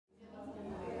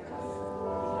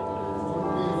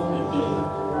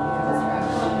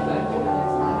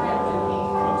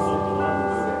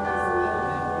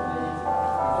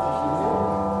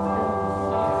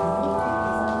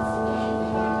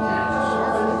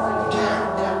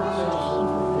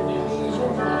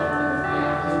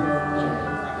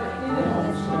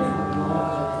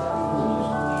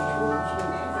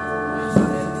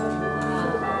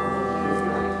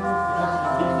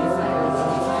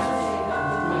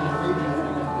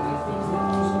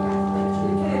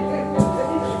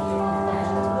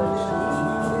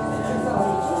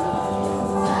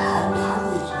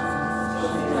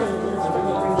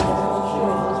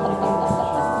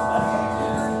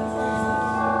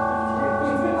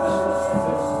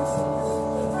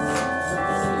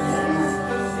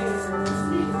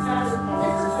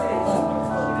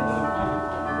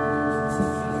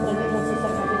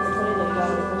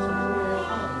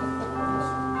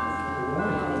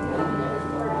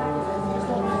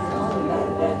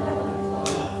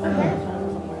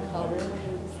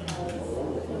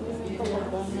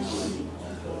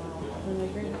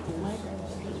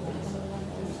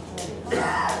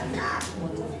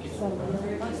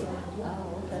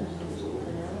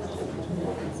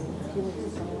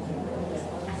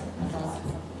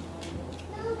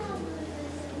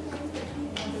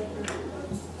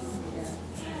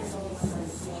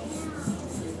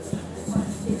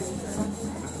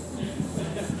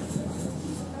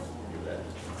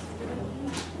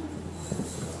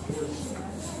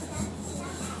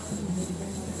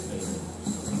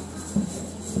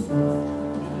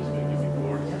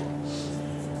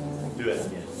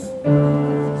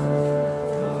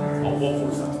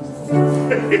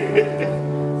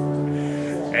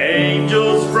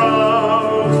Angels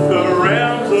from the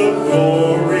realms of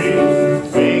glory,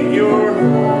 figure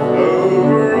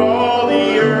over all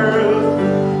the earth.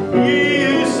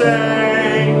 You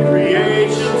sang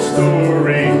creation's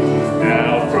story,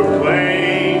 now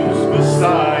proclaims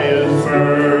Messiah's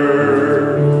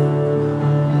birth.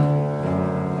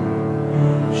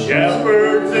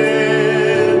 Shepherds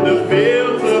in the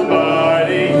fields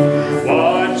abiding,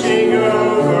 watching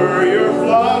over your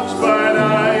flocks by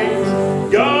night.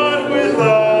 God with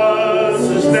us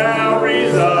is now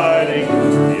residing,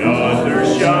 yonder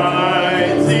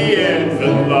shines the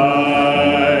infant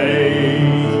light.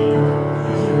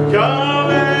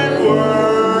 Come and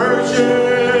worship,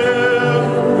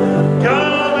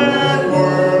 come and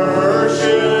worship,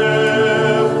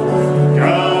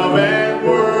 come and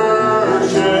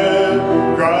worship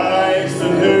Christ the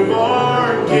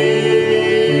newborn King.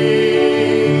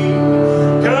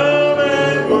 Come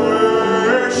and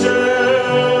worship,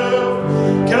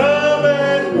 come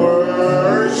and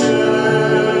worship,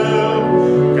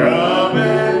 come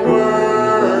and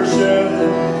worship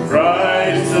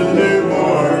Christ the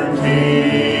newborn King.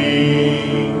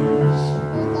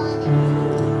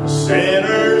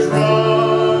 Sinners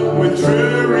run with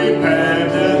true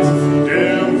repentance,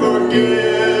 doomed for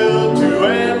guilt to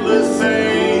endless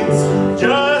saints.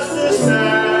 Justice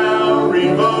now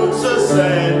revokes a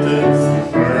sentence,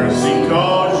 mercy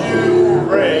calls you,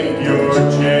 break your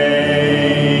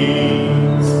chains.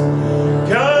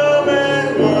 Come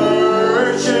and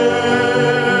worship,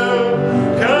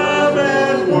 come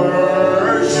and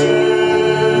worship,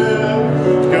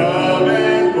 come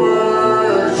and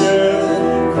worship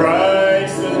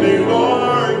Christ the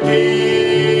newborn King.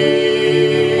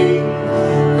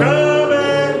 Come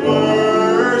and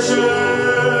worship,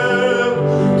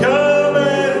 come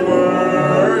and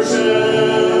worship,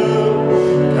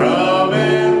 come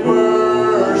and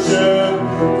worship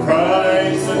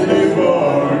Christ the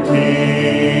newborn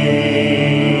King.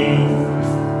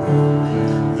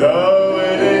 Though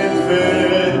an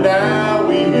infant now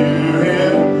we view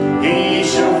him, he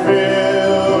shall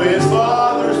fill his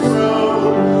Father's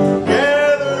throne.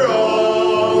 Gather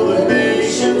all the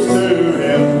nations to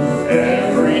him,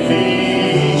 every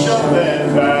knee shall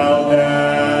then bow down.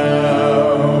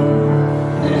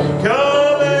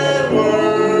 Come and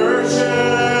worship,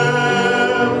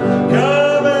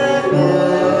 come and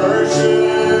worship,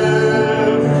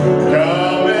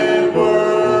 come and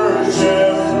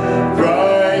worship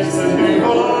Christ the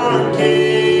newborn King.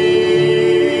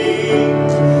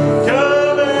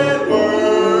 Come and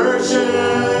worship,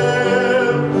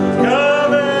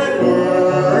 come and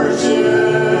worship,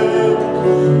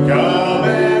 come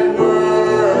and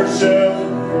worship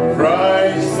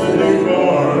Christ the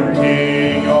newborn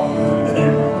King.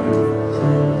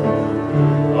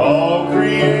 All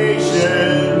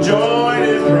creation join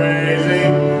in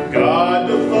praising God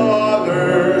the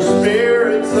Father,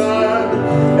 Spirit,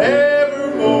 Son,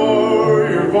 evermore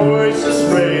your voices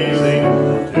raising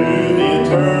to the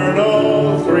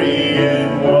eternal three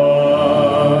in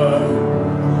one.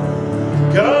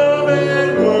 Come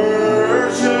and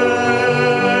worship,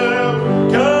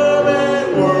 come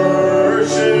and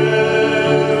worship,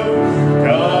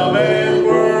 come and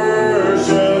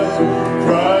worship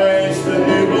Christ the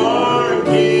newborn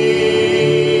King.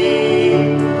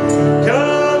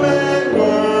 Come and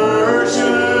worship,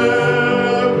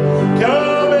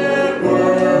 come and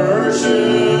worship,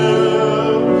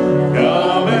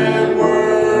 come and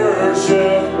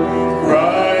worship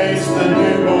Christ the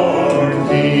newborn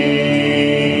King.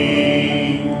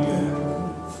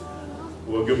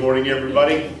 Well, good morning,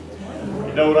 everybody.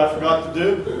 You know what I forgot to do?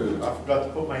 I forgot to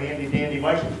put my handy dandy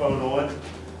microphone on.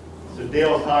 So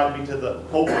Dale tied me to the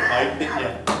pulpit mic, didn't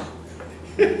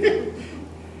you?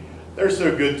 They're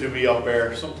so good to me up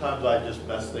there. Sometimes I just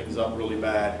mess things up really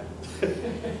bad.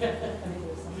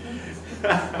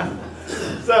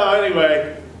 So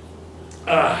anyway,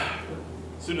 as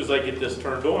soon as I get this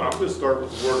turned on, I'm going to start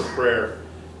with a word of prayer.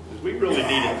 Because we really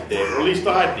need it today. Or at least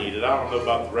I need it. I don't know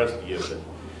about the rest of you.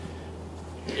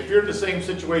 But if you're in the same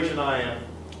situation I am,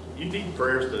 you need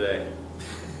prayers today.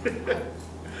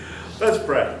 Let's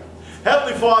pray.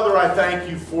 Heavenly Father, I thank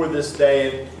you for this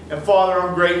day. And Father,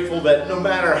 I'm grateful that no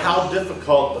matter how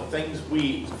difficult the things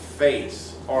we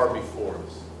face are before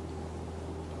us,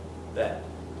 that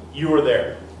you are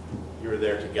there. You are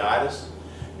there to guide us.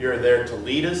 You are there to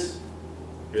lead us.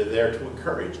 You're there to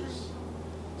encourage us.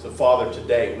 So Father,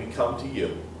 today we come to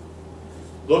you,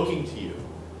 looking to you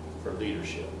for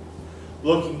leadership,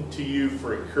 looking to you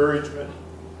for encouragement,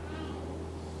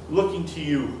 looking to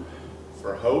you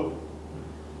for hope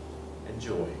and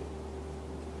joy.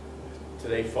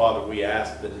 Today, Father, we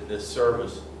ask that in this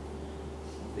service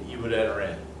that you would enter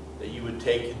in, that you would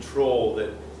take control,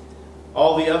 that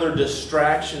all the other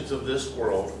distractions of this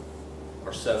world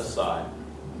are set aside,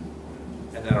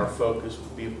 and that our focus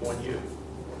would be upon you.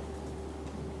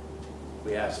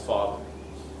 We ask, Father,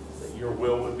 that your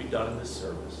will would be done in this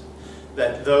service,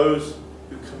 that those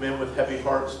who come in with heavy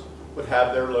hearts would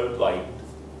have their load lightened,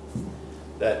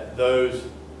 that those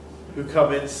who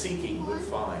come in seeking would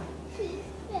find.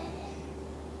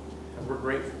 And we're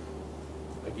grateful.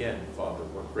 Again, Father,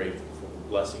 we're grateful for the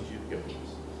blessings you've given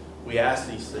us. We ask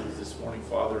these things this morning,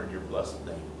 Father, in your blessed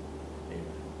name. Amen.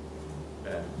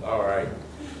 Amen. All right.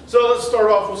 So let's start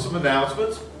off with some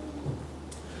announcements.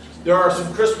 There are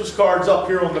some Christmas cards up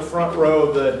here on the front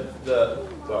row, the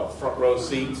front row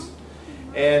seats.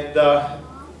 And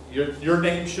your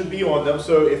name should be on them.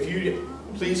 So if you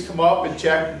please come up and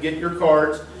check and get your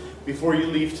cards before you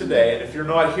leave today. And if you're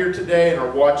not here today and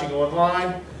are watching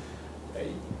online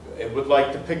and would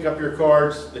like to pick up your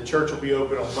cards, the church will be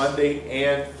open on Monday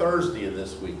and Thursday of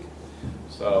this week.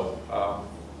 So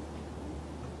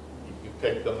you can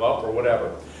pick them up or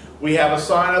whatever. We have a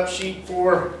sign-up sheet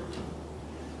for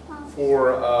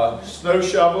snow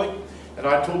shoveling. And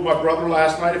I told my brother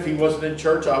last night if he wasn't in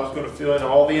church, I was going to fill in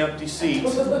all the empty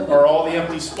seats or all the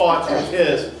empty spots with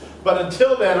his. But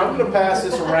until then, I'm going to pass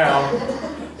this around.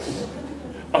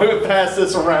 I'm going to pass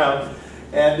this around.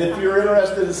 And if you're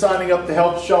interested in signing up to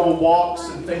help shovel walks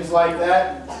and things like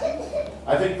that,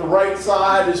 I think the right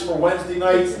side is for Wednesday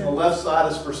nights and the left side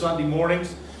is for Sunday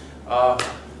mornings.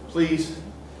 Please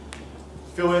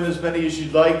fill in as many as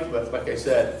you'd like. But like I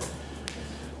said,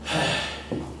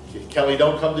 if Kelly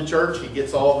don't come to church, he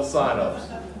gets all the sign-ups.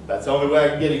 That's the only way I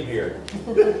can get him here.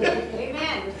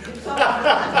 Amen.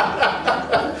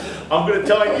 I'm going to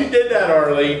tell him you did that,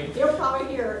 Arlene. You'll probably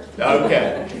hear it.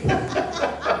 Okay.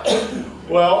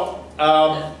 Well,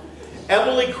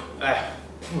 Emily,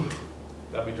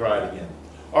 let me try it again.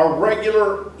 Our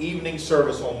regular evening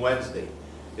service on Wednesday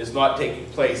is not taking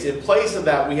place. In place of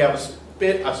that, we have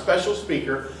a special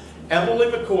speaker. Emily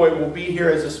McCoy will be here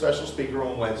as a special speaker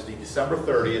on Wednesday, December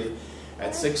 30th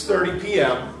at 6:30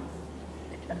 p.m.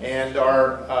 And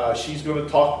she's going to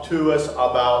talk to us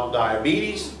about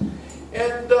diabetes.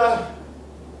 And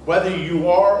whether you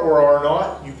are or are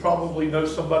not, you probably know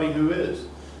somebody who is.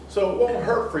 So it won't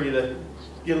hurt for you to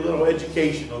get a little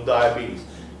education on diabetes.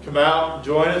 Come out and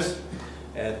join us,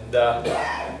 and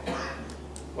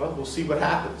well, we'll see what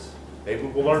happens. Maybe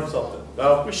we'll learn something.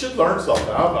 We should learn something.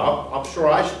 I'm sure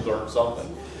I should learn something.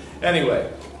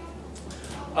 Anyway,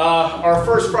 our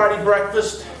first Friday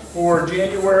breakfast for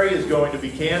January is going to be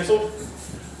canceled.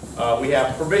 We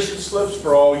have permission slips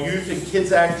for all youth and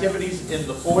kids activities in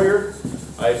the foyer.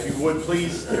 If you would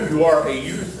please, if you are a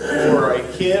youth or a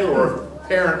kid or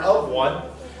parent of one,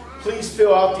 please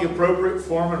fill out the appropriate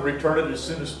form and return it as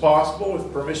soon as possible.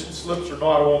 If permission slips are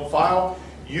not on file,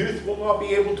 youth will not be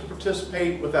able to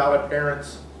participate without a parent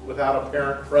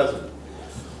present.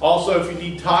 Also, if you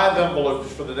need tithe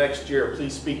envelopes for the next year,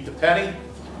 please speak to Penny.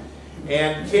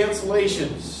 And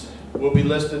cancellations will be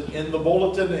listed in the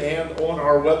bulletin and on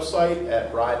our website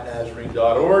at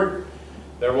riottnazarene.org.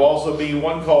 There will also be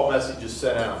one-call messages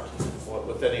sent out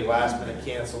with any last-minute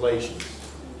cancellations.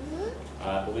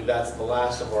 I believe that's the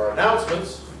last of our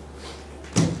announcements.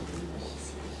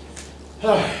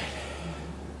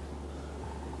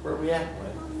 Where are we at,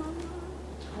 Glenn?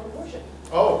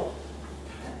 Oh,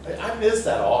 I miss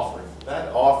that offering.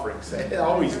 That offering, it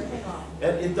always,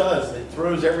 it does. It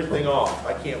throws everything off.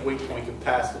 I can't wait till we can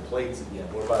pass the plates again.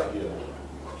 What about you?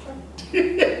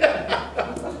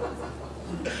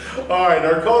 All right,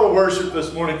 our call to worship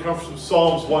this morning comes from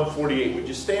Psalms 148. Would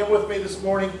you stand with me this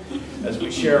morning as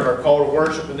we share our call to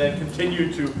worship and then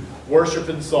continue to worship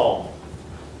in song?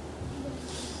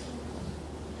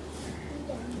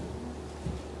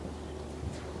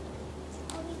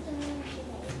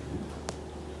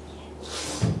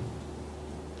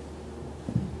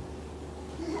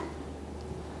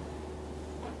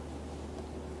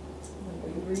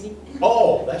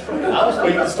 Oh, that's right. I was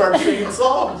waiting to start singing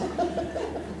songs.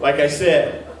 Like I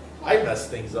said, I mess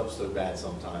things up so bad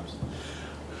sometimes.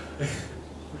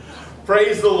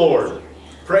 Praise the Lord.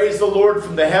 Praise the Lord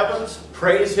from the heavens.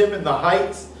 Praise him in the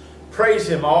heights. Praise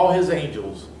him, all his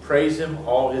angels. Praise him,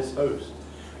 all his hosts.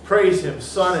 Praise him,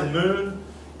 sun and moon.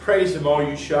 Praise him, all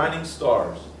you shining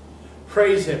stars.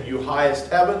 Praise him, you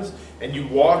highest heavens, and you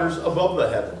waters above the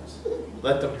heavens.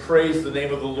 Let them praise the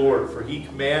name of the Lord, for he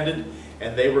commanded,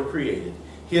 and they were created.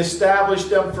 He established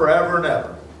them forever and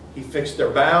ever. He fixed their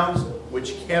bounds,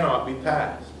 which cannot be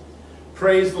passed.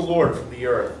 Praise the Lord from the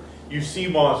earth, you sea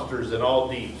monsters and all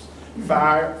deeps.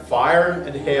 Fire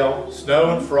and hail,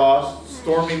 snow and frost,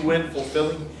 stormy wind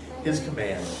fulfilling his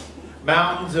command.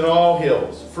 Mountains and all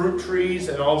hills, fruit trees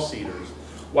and all cedars,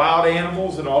 wild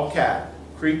animals and all cattle,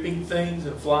 creeping things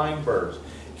and flying birds,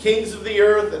 kings of the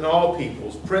earth and all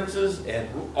peoples, princes and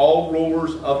all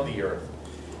rulers of the earth,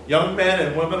 young men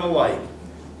and women alike,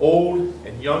 old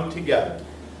and young together.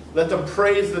 Let them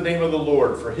praise the name of the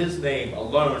Lord, for his name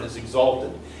alone is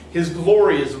exalted. His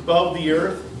glory is above the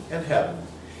earth and heaven.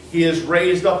 He has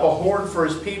raised up a horn for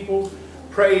his people,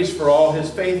 praise for all his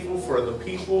faithful, for the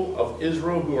people of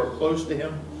Israel who are close to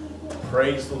him.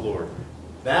 Praise the Lord.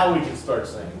 Now we can start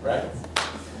singing, right?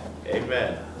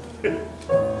 Amen.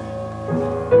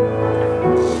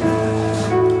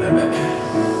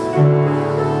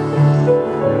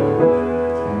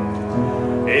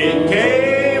 It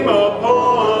came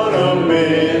upon a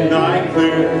midnight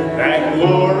clear, that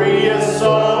glorious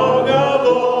song of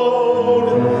old,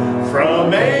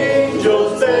 from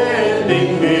angels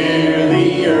bending near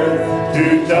the earth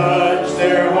to touch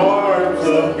their harps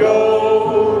of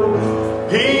gold.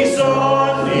 Peace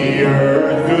on the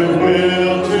earth,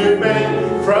 goodwill to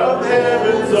men, from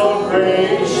heaven's all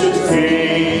gracious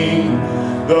King.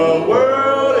 The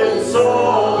world in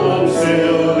song of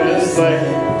stillness lay,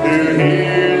 to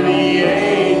hear the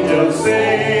angels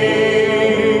sing.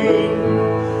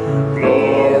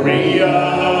 Glorious,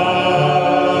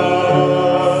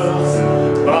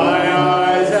 my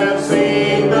eyes have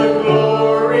seen the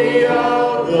glory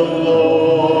of the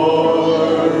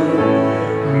Lord.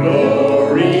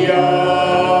 Glorious,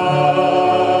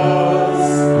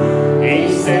 he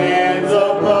stands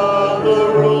above the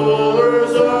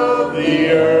rulers of the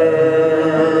earth.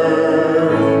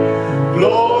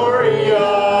 Glorious,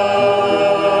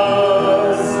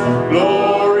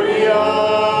 glorious,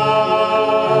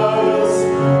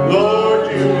 Lord,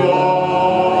 you are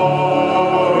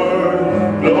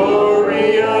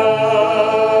glorious.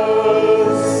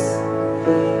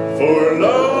 For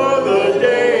lo, the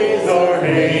days are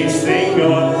hasting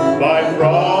on, by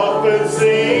prophets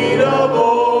seen of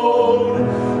old,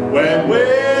 when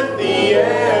with the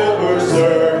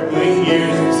ever-circling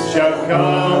years shall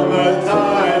come a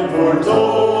time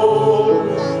foretold,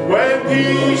 when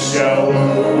peace shall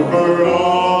over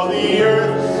all the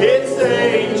earth its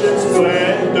ancient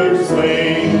splendor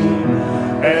sling,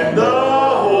 and the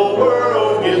whole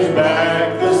world gives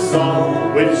back the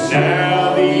song which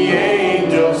now the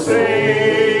angels sing.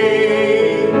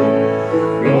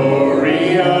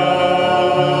 Glorious,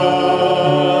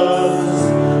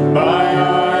 my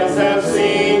eyes have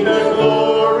seen the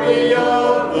glory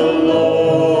of the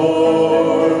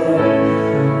Lord.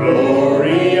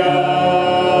 Glorious,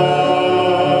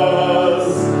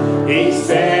 he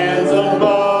stands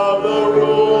above the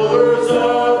rulers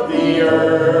of the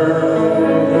earth.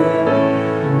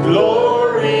 Glorious,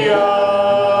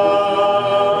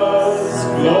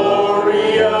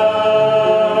 glorious,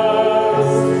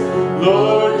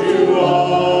 Lord, you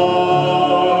are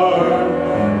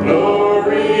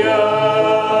glorious.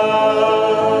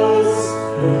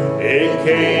 It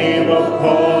came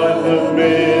upon the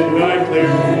midnight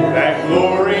clear, that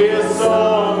glorious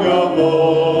song of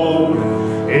old.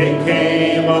 It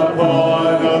came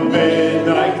upon a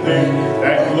midnight clear,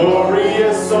 that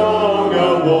glorious song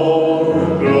of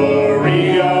old.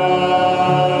 Glorious,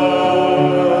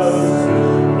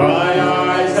 my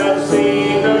eyes have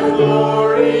seen the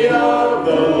glory of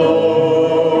the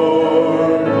Lord.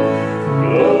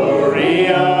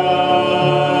 Glorious,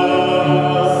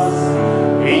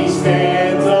 he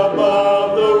stands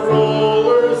above the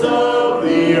rulers of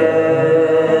the earth.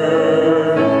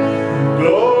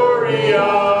 Glorious,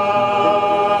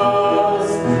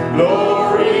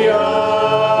 glorious,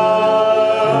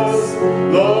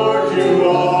 Lord, you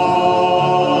are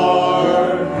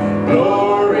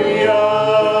glorious.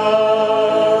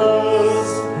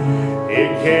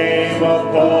 It came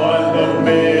upon the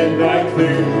midnight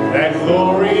clear, that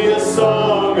glorious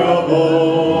song of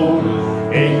old.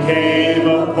 It came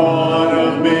upon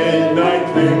a midnight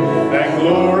clear, that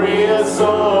glorious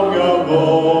song of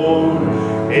old.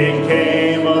 It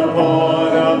came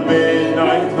upon a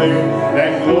midnight clear,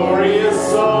 that glorious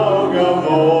song of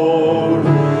old.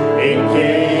 It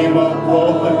came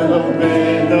upon a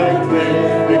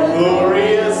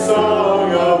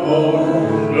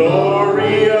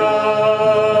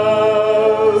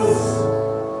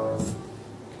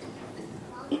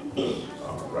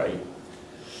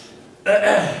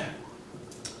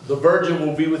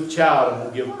child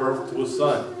and will give birth to a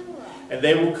son. And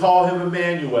they will call him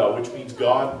Emmanuel, which means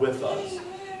God with us.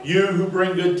 You who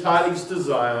bring good tidings to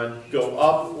Zion, go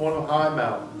up on a high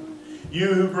mountain.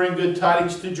 You who bring good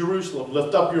tidings to Jerusalem,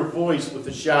 lift up your voice with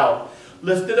a shout.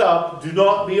 Lift it up, do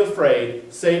not be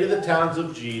afraid. Say to the towns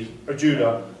of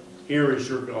Judah, here is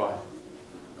your God.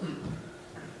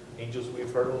 Angels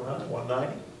we've heard on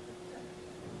 190.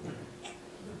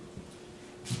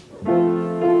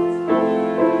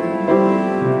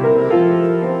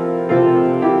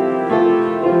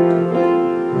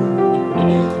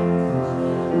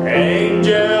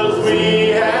 Angels we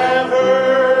have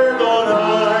heard on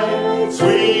high,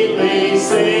 sweetly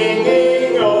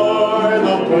singing o'er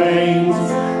the plains,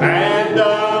 and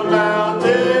the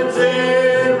mountains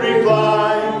in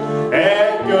reply,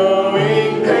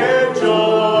 echoing their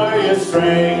joyous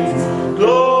strains.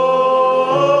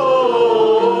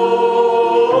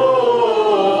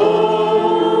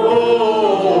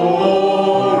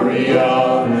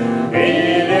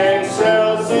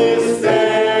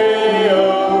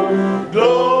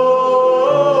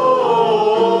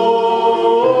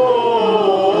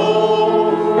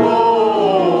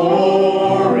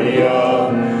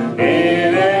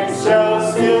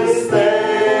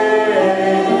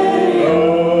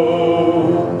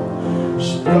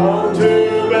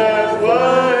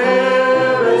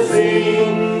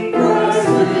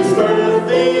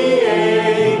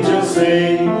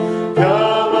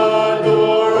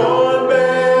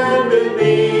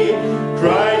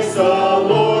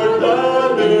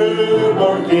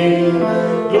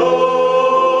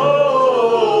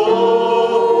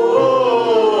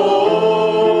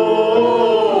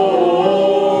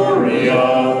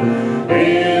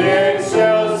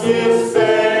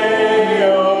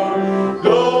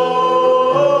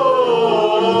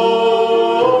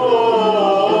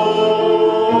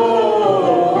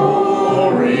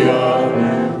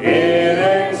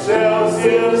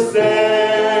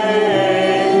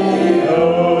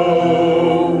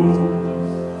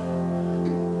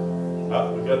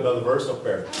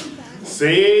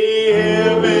 See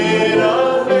him in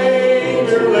a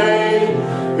manger laid,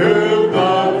 whom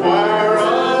the choir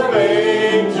of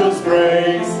angels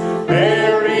praise.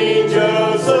 Mary,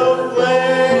 Joseph,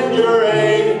 lend your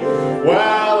aid,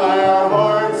 while our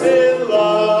hearts in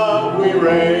love we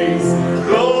raise.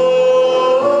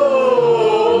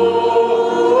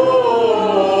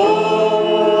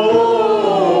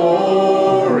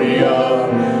 Gloria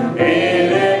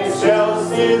in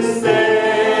excelsis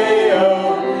Deo.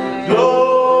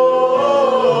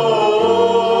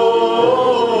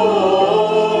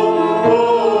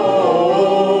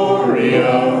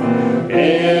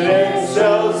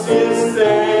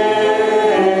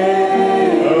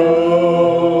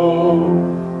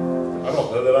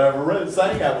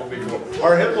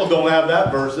 Our hymnal don't have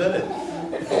that verse in it.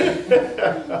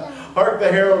 Hark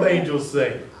the herald angels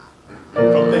sing.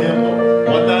 From the hymnal,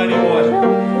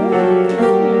 191.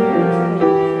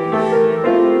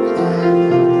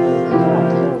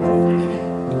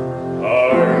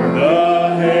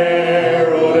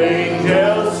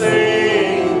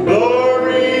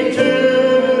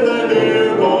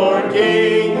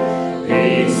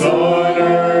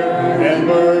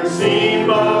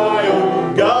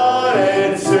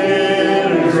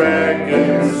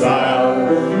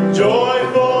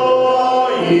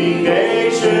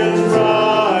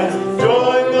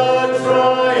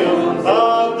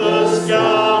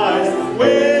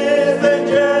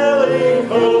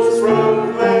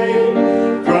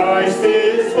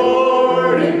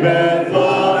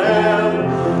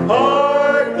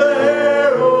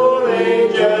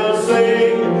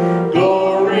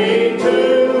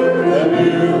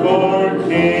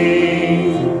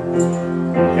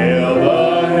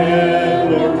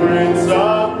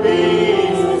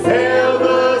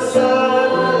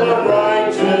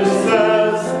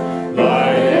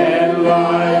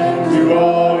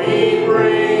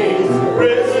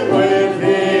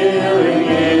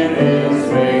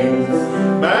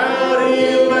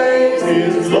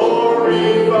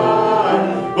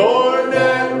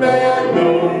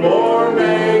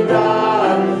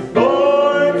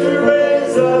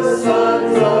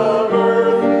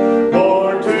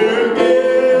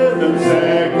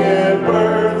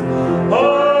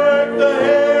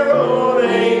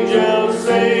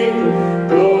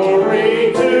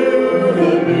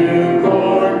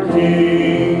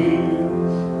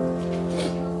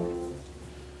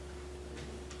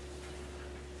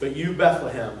 But you,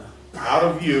 Bethlehem, out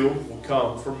of you will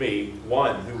come for me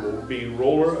one who will be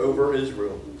ruler over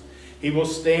Israel. He will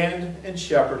stand and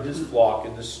shepherd his flock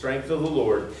in the strength of the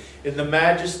Lord, in the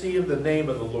majesty of the name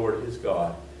of the Lord his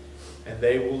God. And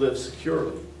they will live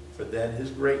securely, for then his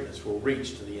greatness will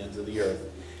reach to the ends of the earth,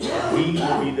 and he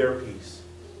will be their peace.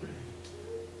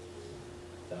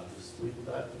 Now just leave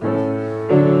that.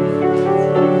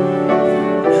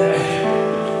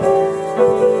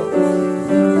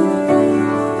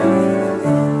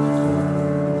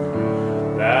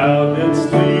 Thou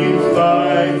didst leave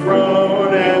thy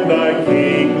throne and thy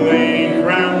kingly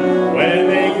crown when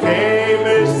they came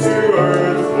to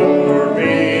earth for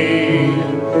me.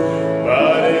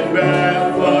 But in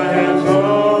Bethlehem's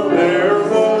home there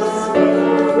was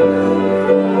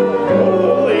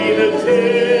holy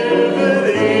nativity.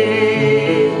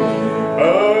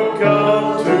 Oh,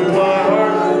 come to my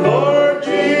heart, Lord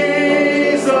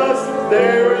Jesus,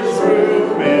 there is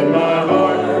room in my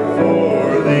heart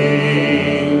for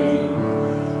thee.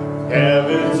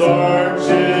 Heaven's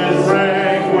arches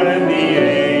rang when the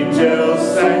angels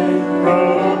sang,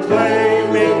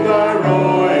 proclaiming thy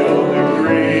royal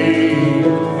decree.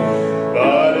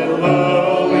 But in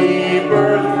lowly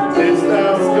birth didst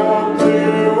thou come to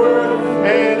earth,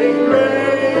 and in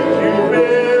great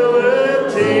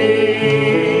humility.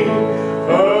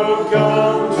 Oh,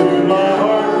 come to my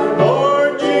heart,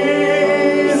 Lord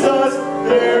Jesus,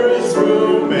 there is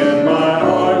room in my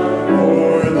heart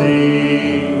for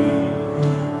thee.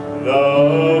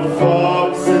 The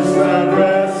foxes found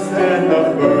rest and the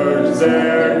birds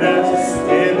their nests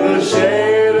in the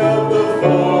shade of the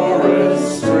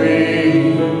forest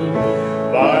tree.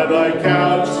 By thy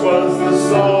couch was the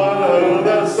Son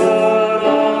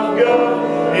of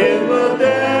God in the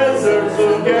deserts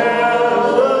of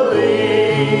Galilee.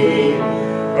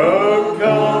 Oh,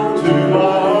 come to my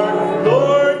heart,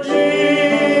 Lord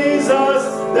Jesus,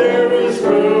 there is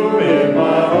room in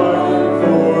my heart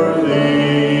for thee.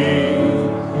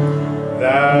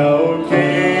 Thou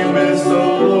camest, O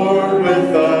Lord, with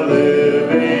thy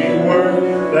living word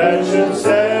that should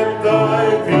set thy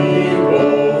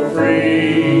people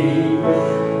free.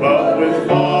 But with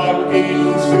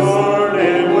mocking scorn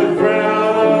and with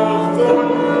crown of thorn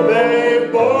they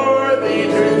bore thee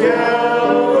to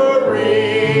Calvary.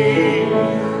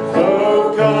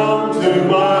 Oh, come to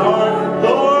my heart,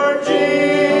 Lord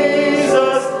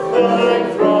Jesus, thy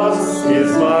cross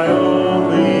is my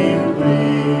only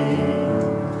plea.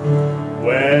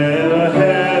 When a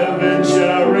heaven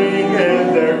shall ring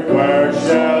and their choir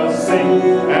shall sing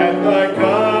at thy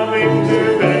coming to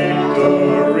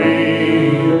victory,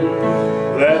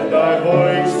 let thy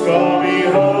voice call me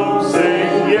home,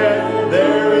 saying, yet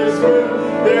there is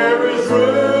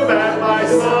room at my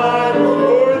side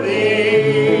for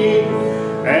thee.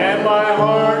 And my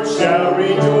heart shall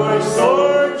rejoice,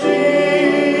 Lord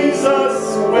Jesus,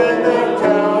 when thou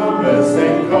comest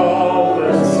and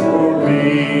callest for me.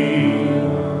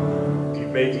 You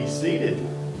may be seated.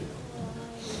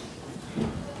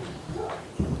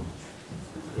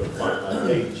 Go find my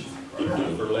page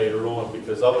for later on,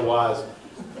 because otherwise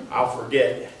I'll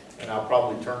forget and I'll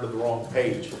probably turn to the wrong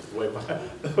page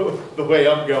the way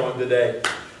I'm going today.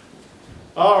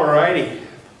 All righty.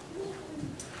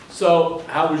 So,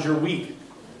 how was your week?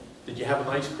 Did you have a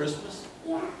nice Christmas?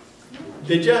 Yeah.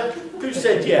 Did you? Who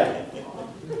said yeah?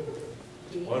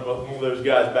 One of those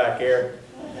guys back there.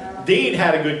 Dean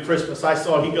had a good Christmas. I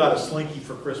saw he got a slinky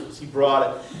for Christmas. He brought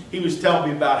it. He was telling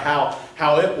me about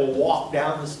how it will walk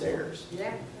down the stairs.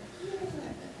 Yeah.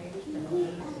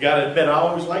 Gotta admit, I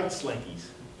always liked slinkies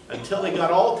until they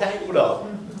got all tangled up.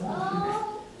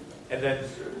 And then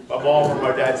my mom or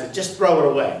my dad said, just throw it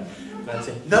away. And I'd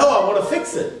say, no, I want to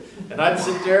fix it. And I'd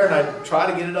sit there and I'd try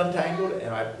to get it untangled,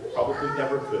 and I probably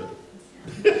never could.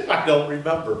 I don't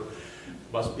remember.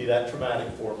 Must be that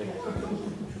traumatic for me.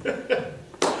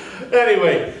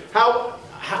 Anyway, how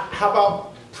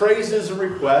about praises and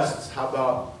requests? How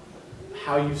about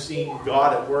how you've seen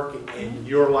God at work in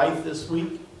your life this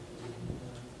week?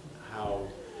 How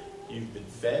you've been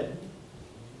fed?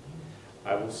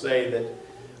 I will say that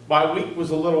my week was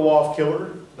a little off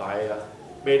kilter. I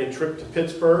made a trip to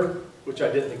Pittsburgh, which I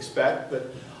didn't expect,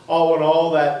 but all in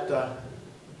all, that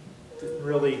didn't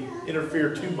really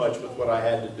interfere too much with what I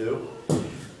had to do.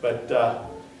 But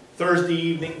Thursday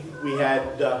evening, we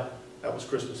had, that was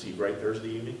Christmas Eve, right? Thursday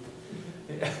evening?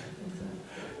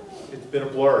 It's been a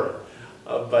blur.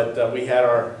 But we had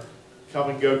our come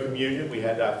and go communion. We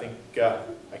had, I think,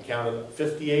 I counted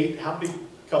 58. How many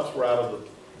cups were out of the?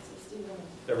 61.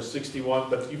 There were 61,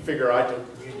 but you figure I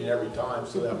took communion every time,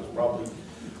 so that was probably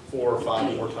 4 or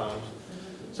 5 more times.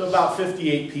 So about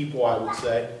 58 people, I would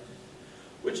say,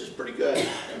 which is pretty good.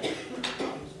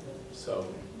 So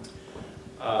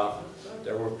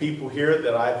there were people here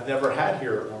that I've never had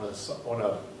here on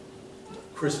a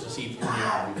Christmas Eve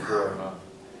communion before.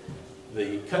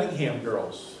 the Cunningham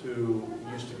girls who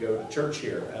used to go to church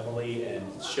here, Emily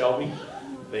and Shelby,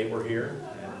 they were here.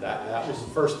 And that was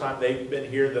the first time they've been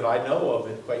here that I know of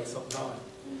in quite some time.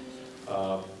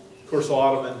 Of course,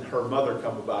 Autumn and her mother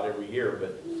come about every year,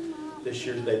 but this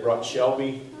year they brought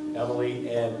Shelby, Emily,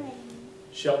 and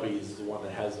Shelby is the one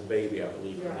that has the baby, I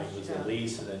believe. Her name was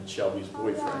Elise, and then Shelby's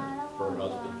boyfriend, her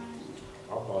husband.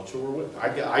 I'm not sure what,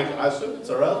 I assume it's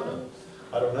her husband.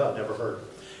 I don't know, never heard.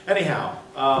 Anyhow,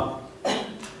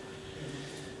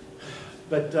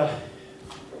 but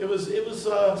it was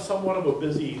somewhat of a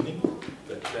busy evening,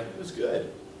 but it was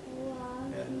good.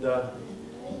 And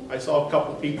I saw a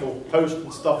couple people posting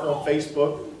stuff on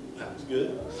Facebook. That was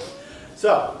good.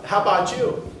 So, how about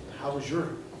you? How was your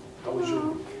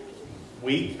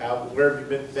week? Where have you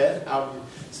been fed? How have you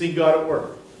seen God at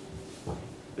work?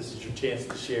 This is your chance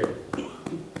to share.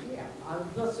 Yeah, I was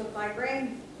listening to my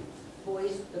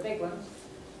grandboys, the big ones,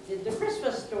 did the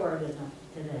Christmas store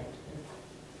today.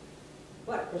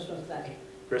 What Christmas Day?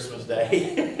 Christmas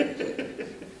Day.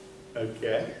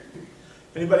 Okay.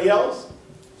 Anybody else?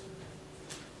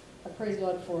 I praise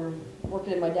God for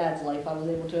working in my dad's life. I was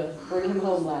able to bring him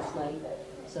home last night.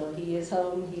 So he is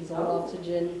home. He's on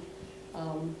oxygen.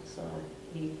 So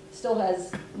he still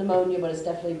has pneumonia, but it's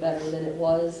definitely better than it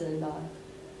was. And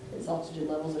his oxygen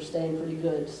levels are staying pretty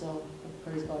good. So I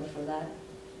praise God for that.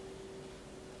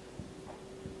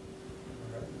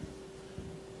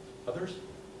 Others?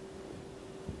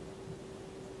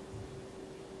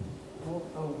 Oh,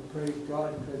 I want to praise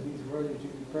God because He's worthy to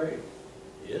be praised.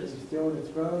 He is. He's still on the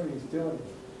throne, He's still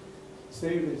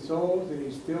saving souls, and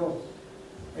He's still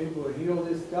able to heal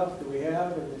this stuff that we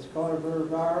have, and this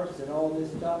coronavirus and all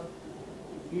this stuff.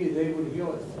 He is able to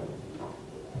heal us.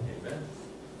 Amen.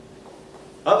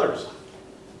 Others?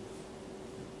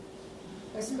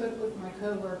 I spoke with my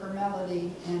coworker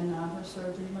Melody, and her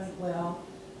surgery went well,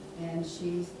 and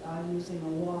she's using a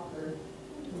walker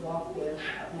to walk with,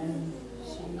 and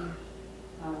she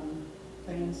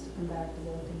plans to come back to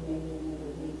work in maybe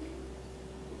another week.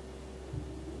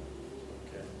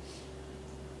 Okay.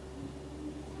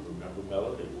 Remember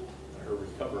Melody and her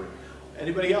recovery.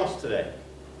 Anybody else today?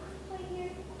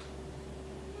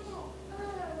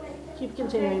 Keep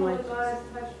continuing, Mike. God has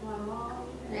touched my mom.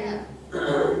 Yeah.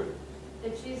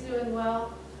 That she's doing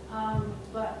well.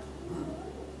 But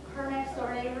her next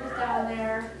door neighbors down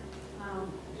there,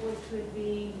 which would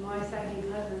be my second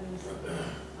cousins,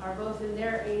 are both in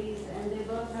their 80s, and they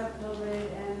both have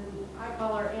COVID, and I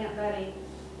call her Aunt Betty,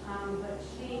 but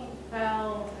she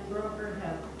fell and broke her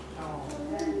hip.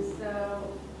 And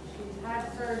so she's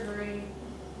had surgery,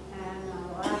 and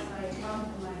last I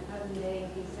talked to my cousin Dave,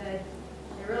 he said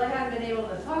they really haven't been able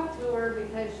to talk to her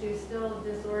because she's still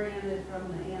disoriented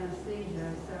from the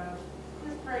anesthesia. So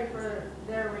just pray for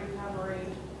their recovery.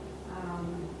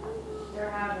 They're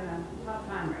having a tough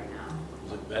time right now.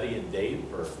 Was it Betty and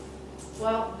Dave or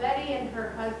Well, Betty and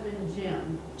her husband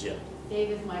Jim. Jim?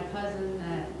 Dave is my cousin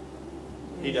that.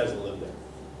 He doesn't live there.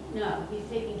 No, he's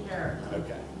taking care of them.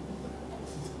 Okay.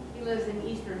 He lives in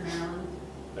Eastern Maryland.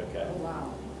 Okay. Oh,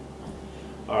 wow.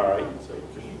 All right. So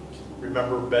can you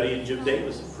remember Betty and Jim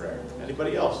Davis in prayer?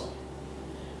 Anybody else?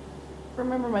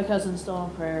 Remember my cousin's still in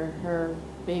prayer. Her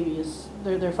baby is,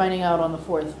 they're finding out on the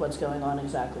 4th what's going on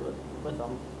exactly with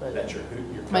them. But That's your who?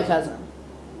 Your cousin? my cousin.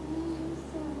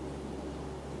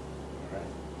 All right.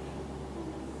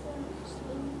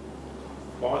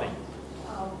 Bonnie.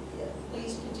 Yeah,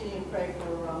 please continue to pray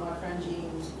for my friend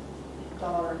Jean's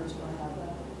daughter who's going to have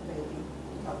a baby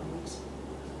in a couple of weeks.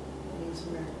 We need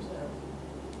some miracles there.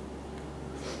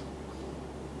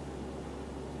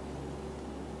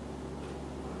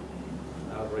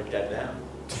 I'll write that down.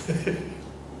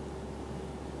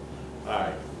 All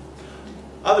right.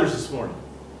 Others this morning?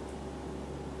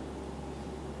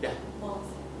 Yeah. Well,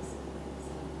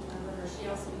 I remember she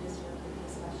also used her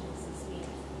previous specialist this week.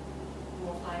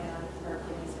 We'll find out if her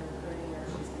kidneys are hurting or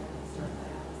she's going to start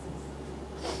dialysis.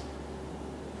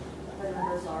 I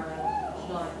remember Zara,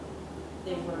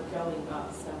 they were going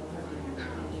up, so her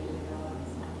needed to go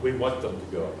up. We want them to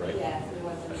go up, right? Yes, we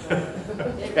want them to go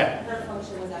up. Yeah. Her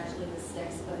function was actually the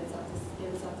 6th, but it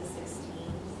was up to 16.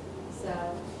 So,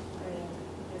 I mean,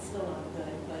 it's still not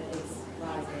good, but it's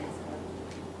rising. So.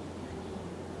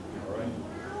 All right.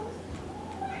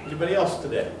 Anybody else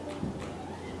today?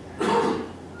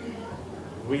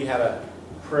 We had a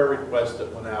prayer request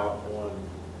that went out on,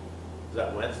 is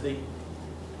that Wednesday?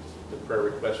 The prayer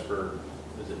request for,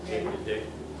 is it Jamie and Dick?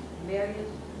 Marion.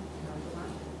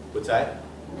 What's that?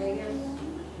 Megan.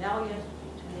 Melian.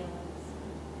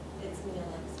 It's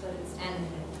Neelix, but it's And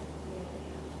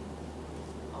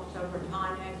also for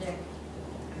Tanya, Dick,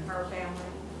 and her family.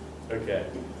 Okay.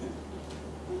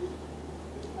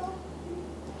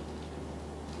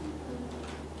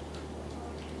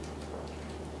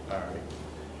 All right.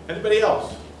 Anybody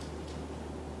else?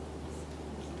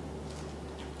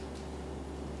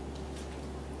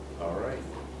 All right.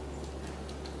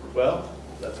 Well,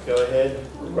 let's go ahead.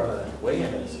 We're running way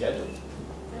ahead of schedule.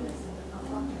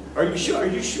 Are you sure? Are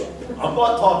you sure? I'm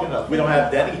not talking enough. We don't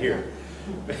have Denny here.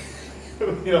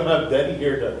 We don't have Denny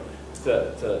here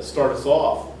to start us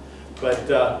off. But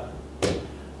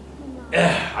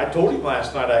I told him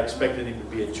last night I expected him to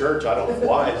be at church. I don't know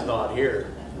why he's not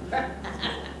here.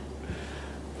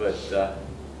 But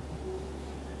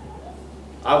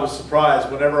I was surprised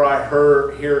whenever I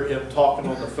hear him talking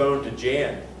on the phone to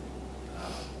Jan.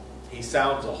 He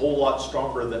sounds a whole lot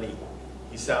stronger than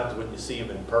he sounds when you see him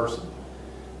in person.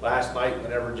 Last night,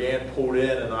 whenever Jan pulled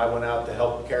in and I went out to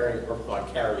help carry, or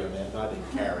not carry him in, I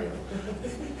didn't carry him,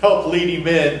 help lead him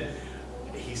in,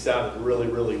 he sounded really,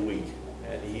 really weak.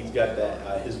 And he's got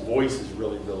that, his voice is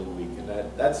really, really weak. And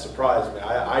that surprised me.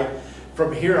 I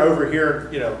from over here,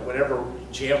 you know, whenever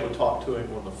Jan would talk to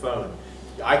him on the phone,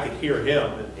 I could hear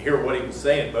him and hear what he was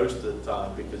saying most of the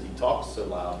time because he talks so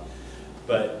loud.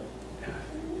 But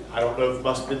I don't know if it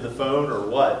must have been the phone or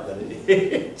what, but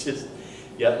it just,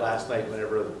 yet last night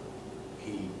whenever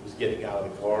he was getting out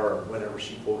of the car or whenever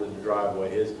she pulled in the driveway,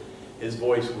 his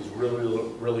voice was really,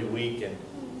 really weak, and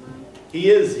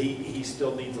he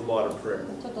still needs a lot of prayer.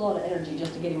 It took a lot of energy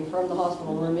just to get him from the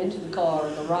hospital room into the car,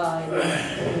 the ride.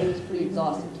 He was pretty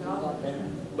exhausted when he got there.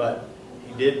 But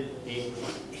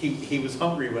he was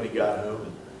hungry when he got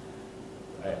home.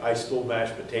 And I stole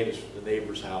mashed potatoes from the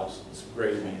neighbor's house and some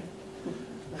gravy.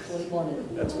 That's what he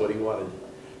wanted. That's what he wanted.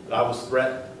 I was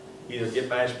threatened. Either get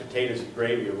mashed potatoes and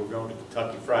gravy or we're going to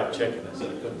Kentucky Fried Chicken. I said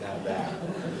I couldn't have that.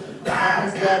 That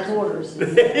was Dad's orders.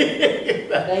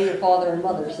 Obey your father and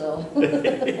mother, so.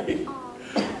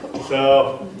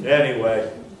 So,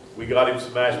 anyway, we got him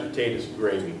some mashed potatoes and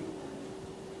gravy.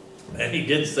 And he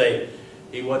did say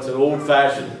he wants an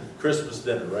old-fashioned Christmas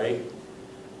dinner, right?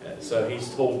 And so he's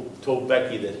told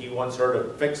Becky that he wants her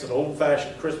to fix an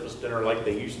old-fashioned Christmas dinner like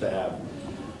they used to have.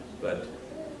 But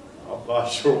I'm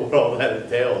not sure what all that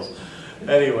entails.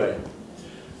 Anyway.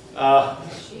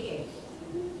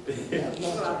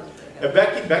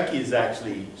 Becky is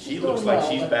actually, she looks like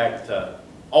she's back to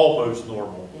almost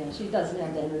normal. Yeah, she doesn't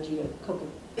have the energy to cook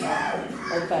an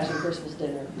old-fashioned Christmas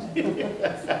dinner.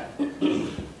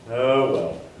 Oh,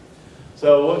 well.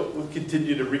 So we'll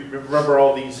continue to remember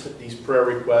all these prayer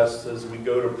requests as we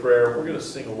go to prayer. We're going to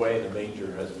sing Away in the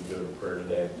Manger as we go to prayer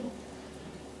today.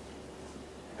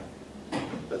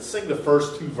 Let's sing the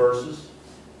first two verses,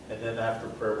 and then after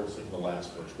prayer we'll sing the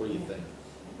last verse. What do you think?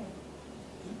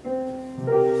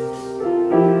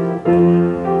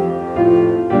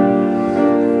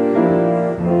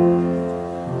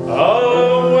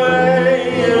 Away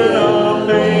in a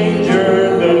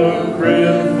manger, no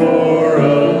crib for a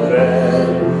bed,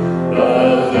 the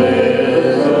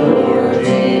little Lord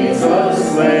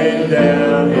Jesus laid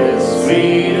down his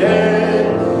sweet head.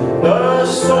 The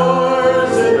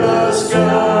stars in the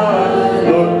sky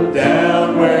looked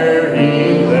down where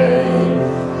he lay.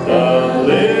 The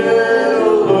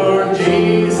little Lord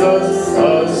Jesus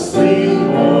asleep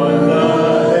on the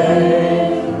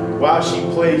hay. While she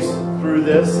plays through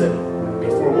this, and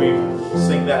before we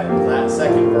sing that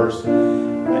second verse,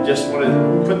 I just want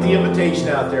to put the invitation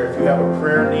out there. If you have a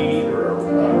prayer need or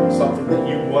something that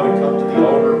you want to come to the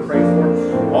altar and pray for,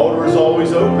 the altar is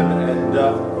always open, and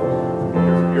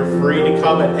you're free to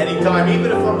come at any time.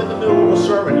 Even if I'm in the middle of a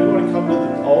sermon, you want to come to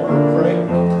the altar and pray,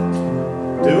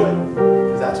 do it,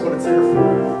 because that's what it's there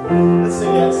for. Let's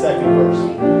sing that second verse.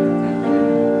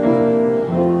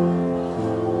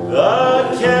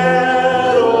 The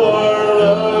cattle are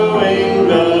lowing,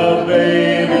 the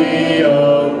baby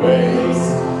awaits,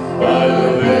 by the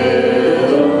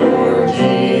little Lord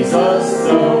Jesus,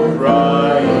 so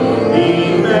crying he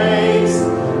makes.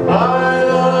 I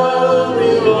love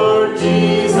thee, Lord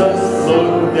Jesus,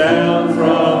 look down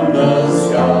from the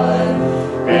sky,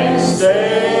 and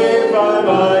stay by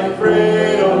my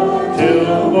cradle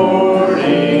till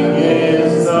morning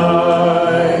is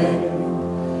nigh.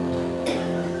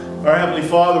 Our Heavenly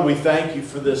Father, we thank you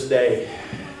for this day.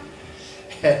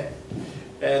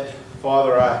 And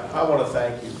Father, I want to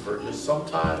thank you for just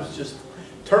sometimes just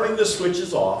turning the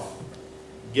switches off,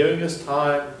 giving us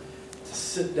time to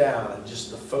sit down and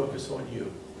just to focus on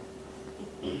you.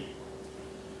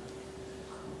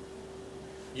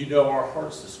 You know our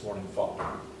hearts this morning, Father,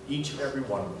 each and every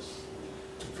one of us,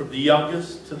 from the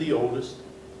youngest to the oldest,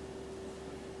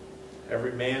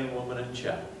 every man, woman, and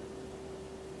child.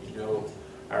 You know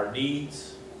our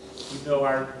needs. You know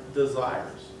our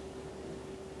desires.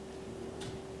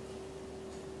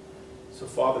 So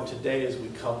Father, today as we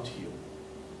come to you,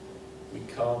 we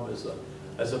come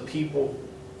as a people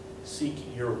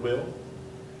seeking your will,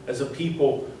 as a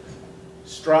people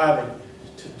striving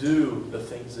to do the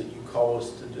things that you call us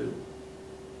to do.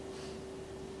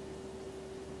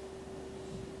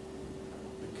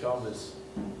 We come as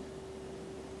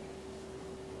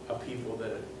a people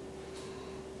that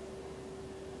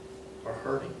are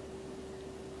hurting.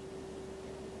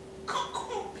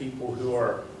 People who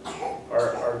are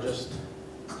just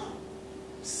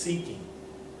seeking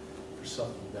for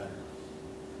something better.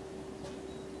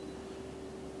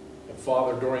 And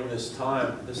Father, during this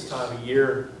time of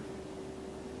year,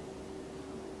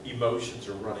 emotions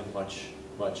are running much,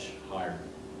 much higher.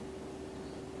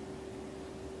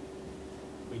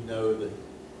 We know that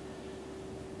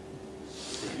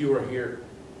you are here.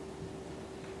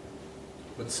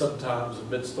 But sometimes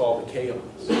amidst all the chaos,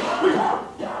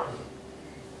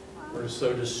 we're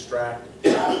so distracted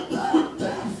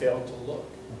that we fail to look.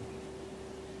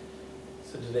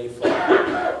 So today,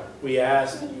 Father, we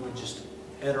ask that you would just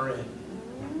enter in,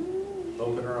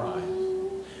 open our eyes,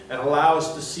 and allow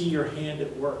us to see your hand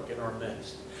at work in our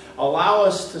midst. Allow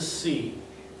us to see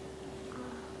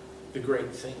the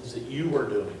great things that you are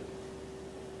doing.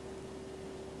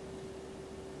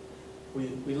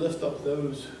 We lift up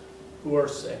those who are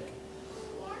sick.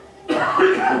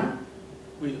 As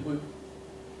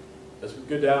we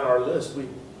go down our list,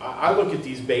 I look at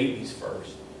these babies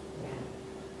first.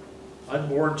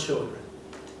 Unborn children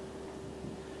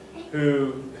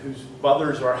whose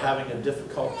mothers are having a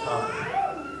difficult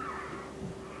time.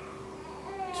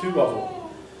 2 of them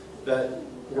that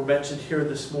were mentioned here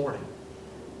this morning.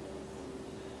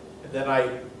 And then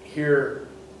I hear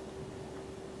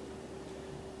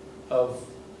of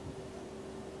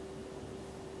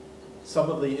some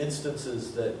of the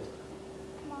instances that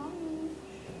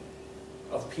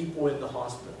of people in the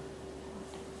hospital.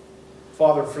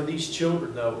 Father, for these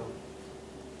children, though,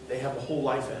 they have a whole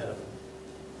life ahead of them.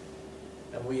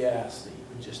 And we ask that you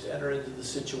would just enter into the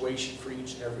situation for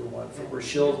each and every one. For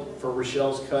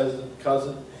Rochelle's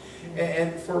cousin,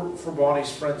 and for Bonnie's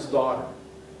friend's daughter.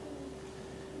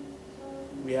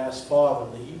 We ask, Father,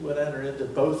 that you would enter into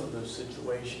both of those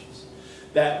situations.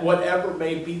 That whatever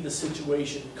may be the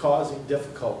situation causing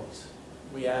difficulties,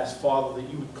 we ask, Father, that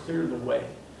you would clear the way.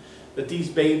 That these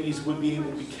babies would be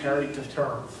able to be carried to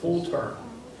term, full term.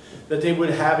 That they would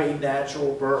have a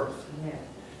natural birth. Yeah.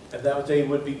 And that they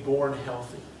would be born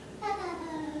healthy.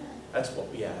 That's what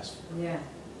we ask for. Yeah.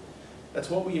 That's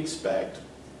what we expect.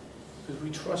 Because we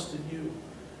trust in you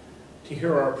to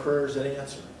hear our prayers and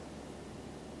answer.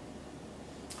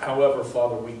 However,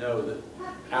 Father, we know that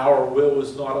our will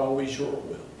is not always your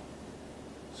will.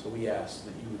 So we ask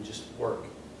that you would just work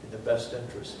in the best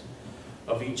interest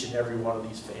of each and every one of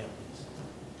these families.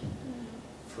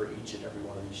 For each and every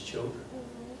one of these children.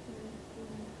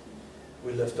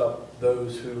 We lift up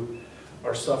those who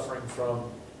are suffering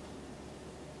from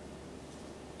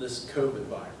this COVID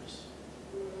virus.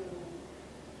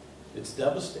 It's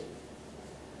devastating.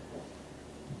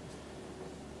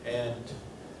 And,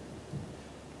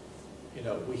 you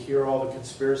know, we hear all the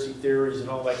conspiracy theories and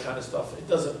all that kind of stuff. It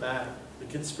doesn't matter. The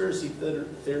conspiracy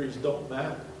theories don't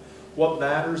matter. What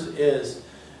matters is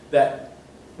that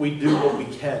we do what we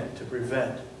can to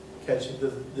prevent catching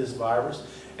this virus.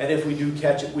 And if we do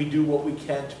catch it, we do what we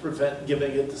can to prevent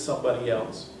giving it to somebody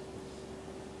else.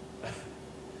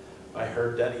 I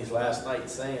heard Denny's last night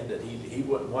saying that he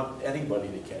wouldn't want anybody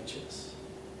to catch this.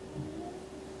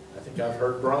 I think I've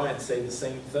heard Brian say the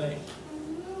same thing.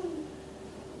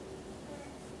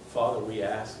 Father, we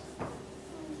ask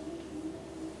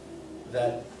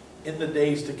that in the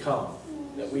days to come,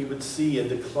 that we would see a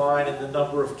decline in the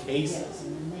number of cases.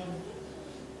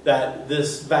 That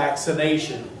this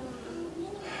vaccination,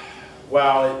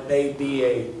 while it may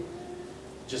be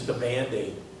just a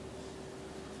Band-Aid,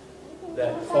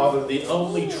 that, Father, the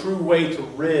only true way to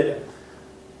rid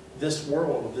this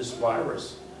world of this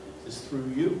virus is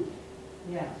through you.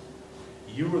 Yeah.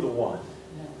 You are the one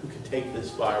who can take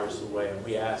this virus away. And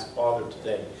we ask, Father,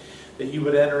 today that you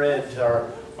would enter into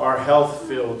our health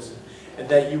fields and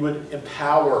that you would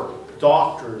empower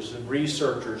doctors and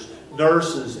researchers,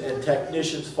 nurses and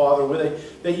technicians, Father,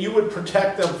 that you would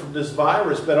protect them from this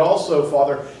virus, but also,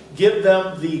 Father, give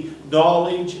them the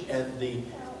knowledge and the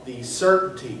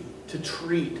certainty to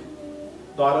treat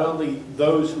not only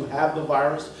those who have the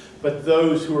virus, but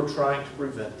those who are trying to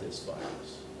prevent this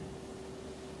virus.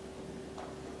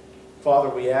 Father,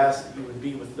 we ask that you would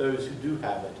be with those who do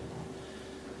have it,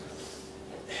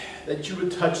 that you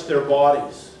would touch their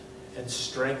bodies and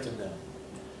strengthen them.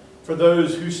 For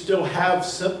those who still have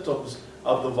symptoms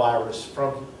of the virus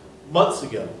from months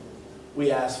ago,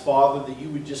 We ask, Father, that you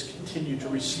would just continue to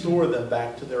restore them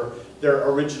back to their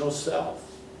original self.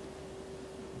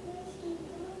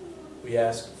 We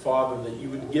ask, Father, that you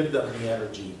would give them the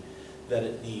energy that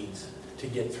it needs to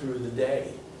get through the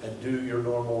day and do your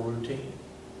normal routine.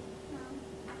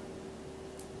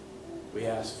 We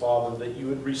ask, Father, that you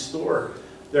would restore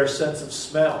their sense of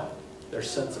smell, their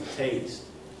sense of taste.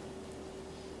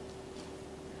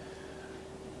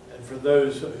 And for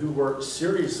those who were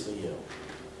seriously ill,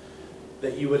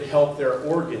 that you would help their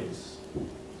organs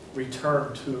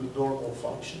return to normal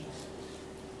functions.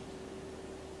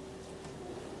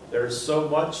 There's so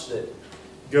much that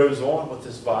goes on with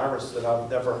this virus that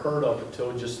I've never heard of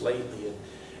until just lately.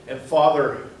 And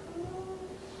Father,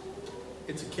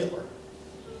 it's a killer.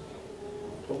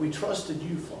 But we trusted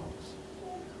you, Father.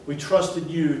 We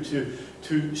trusted you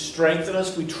to strengthen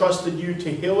us. We trusted you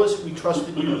to heal us. We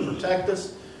trusted you to protect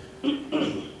us.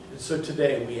 And so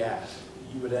today we ask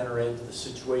that you would enter into the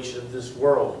situation of this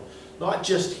world, not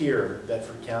just here in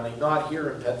Bedford County, not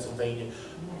here in Pennsylvania,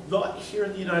 not here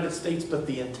in the United States, but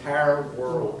the entire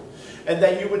world. And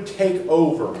that you would take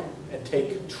over and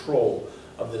take control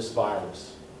of this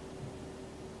virus.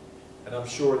 And I'm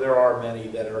sure there are many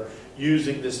that are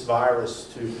using this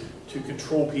virus to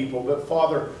control people. But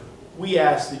Father, we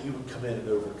ask that you would come in and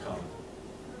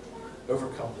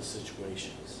overcome the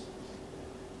situations.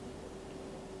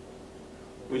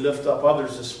 We lift up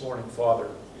others this morning, Father.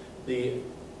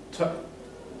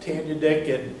 Tanya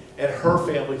Dick and her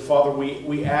family, Father,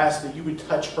 we ask that you would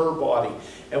touch her body.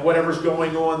 And whatever's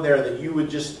going on there, that you would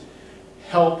just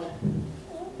help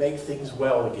make things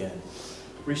well again.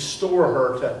 Restore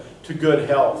her to good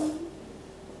health.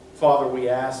 Father, we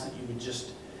ask that you would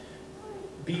just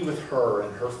be with her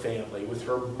and her family, with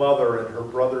her mother and her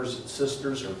brothers and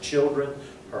sisters, her children,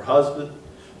 her husband.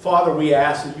 Father, we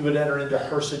ask that you would enter into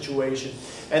her situation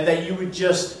and that you would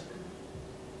just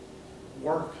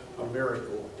work a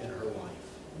miracle in her life.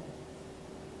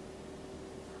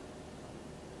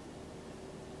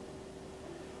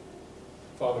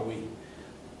 Father, we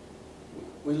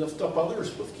lift up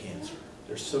others with cancer.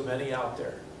 There's so many out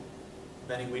there.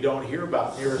 Many we don't hear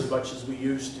about near as much as we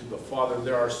used to, but Father,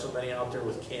 there are so many out there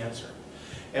with cancer.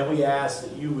 And we ask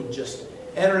that you would just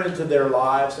enter into their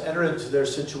lives, enter into their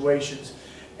situations,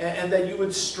 and that you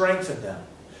would strengthen them,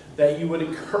 that you would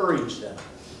encourage them,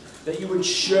 that you would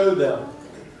show them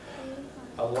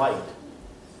a light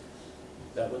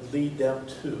that would lead them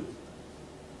to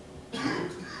you.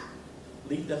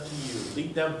 Lead them to you.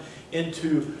 Lead them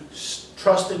into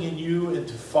trusting in you,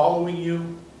 into following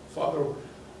you. Father,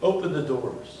 open the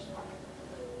doors.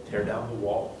 Tear down the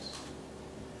walls.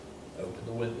 Open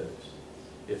the windows,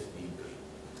 if need be.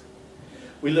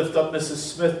 We lift up Mrs.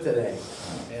 Smith today.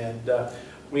 And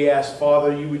we ask,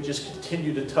 Father, you would just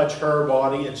continue to touch her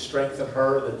body and strengthen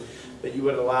her, that you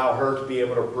would allow her to be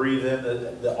able to breathe in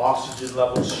the oxygen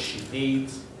levels she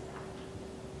needs.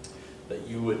 That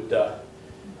you would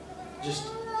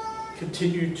just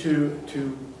continue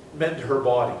to mend her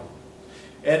body.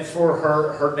 And for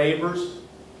her neighbors,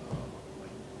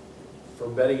 for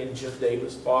Betty and Jim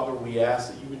Davis, Father, we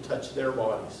ask that you would touch their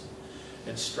bodies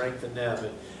and strengthen them.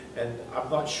 And I'm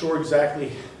not sure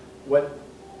exactly what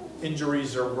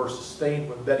injuries were sustained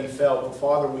when Betty fell, but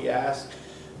Father, we ask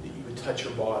that you would touch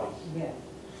her body. Yeah.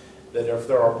 That if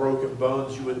there are broken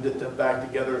bones, you would knit them back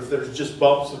together. If there's just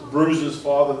bumps and bruises,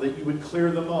 Father, that you would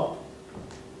clear them up.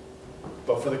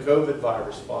 But for the COVID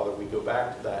virus, Father, we go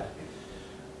back to that.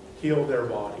 Heal their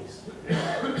bodies.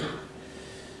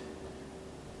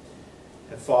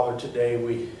 And Father, today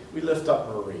we lift up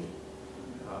Marie,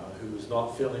 who is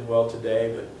not feeling well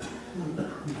today, but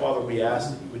Father, we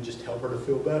ask that you would just help her to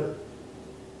feel better.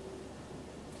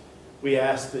 We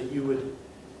ask that you would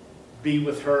be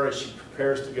with her as she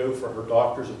prepares to go for her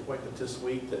doctor's appointment this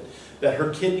week, that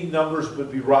her kidney numbers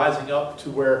would be rising up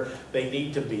to where they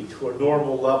need to be, to a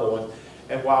normal level.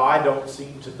 And while I don't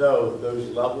seem to know those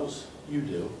levels, you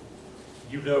do.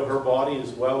 You know her body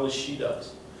as well as she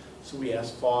does. So we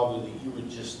ask, Father, that you would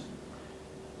just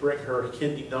bring her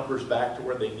kidney numbers back to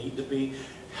where they need to be.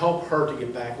 Help her to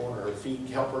get back on her feet.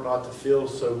 Help her not to feel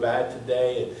so bad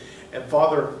today. And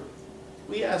Father,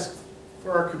 we ask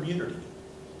for our community.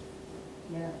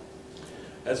 Yeah.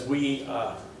 As we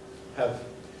have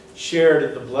shared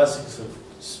in the blessings of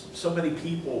so many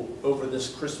people over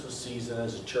this Christmas season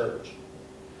as a church,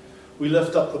 we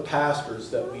lift up the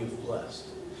pastors that we've blessed,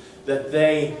 that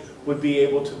they would be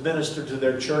able to minister to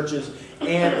their churches,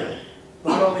 and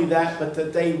not only that, but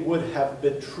that they would have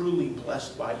been truly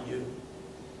blessed by you.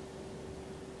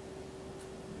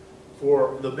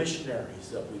 For the missionaries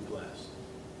that we blessed,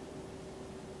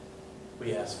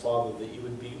 We ask, Father, that you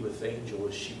would be with Angel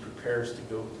as she prepares to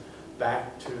go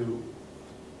back to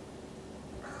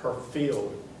her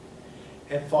field.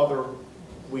 And Father,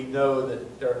 we know that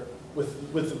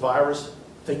with the virus,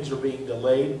 things are being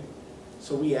delayed.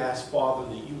 So we ask, Father,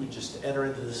 that you would just enter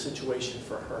into the situation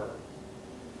for her.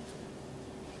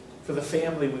 For the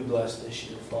family we bless this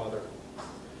year, Father.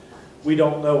 We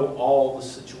don't know all the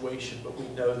situation, but we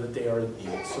know that they are in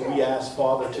need. So we ask,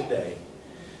 Father, today,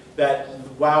 that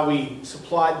while we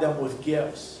supplied them with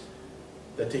gifts,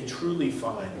 that they truly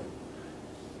find,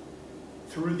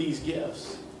 through these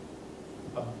gifts,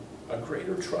 a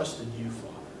greater trust in you,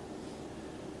 Father.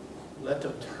 Let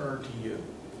them turn to you,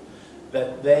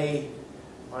 that they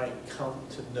might come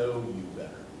to know you better,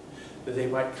 that they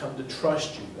might come to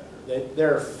trust you better, that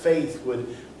their faith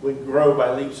would grow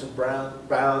by leaps and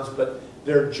bounds, but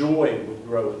their joy would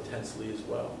grow intensely as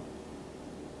well.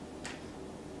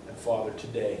 And Father,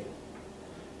 today,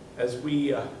 as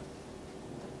we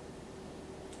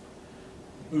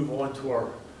move on to our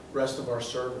rest of our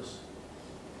service,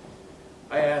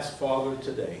 I ask, Father,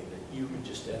 today that you would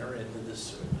just enter into this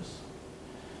service,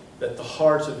 that the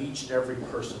hearts of each and every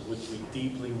person would be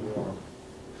deeply warm,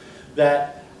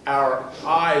 that our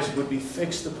eyes would be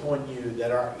fixed upon you,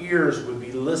 that our ears would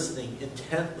be listening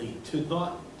intently to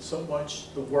not so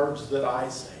much the words that I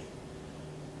say,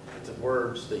 but the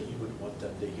words that you would want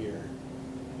them to hear.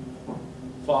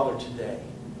 Father, today,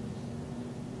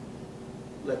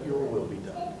 let your will be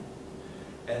done,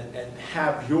 and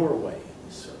have your way in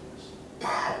this service.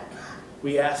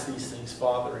 We ask these things,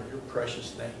 Father, in your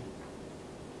precious name.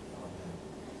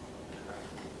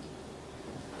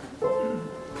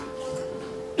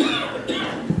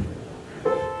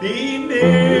 Be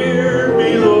near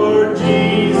me, Lord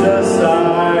Jesus,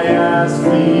 I ask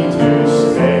thee to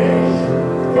stay.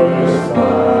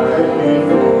 Beside me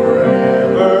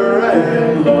forever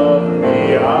and love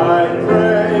me, I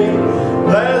pray.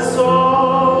 Bless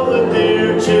all the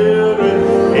dear children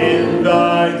in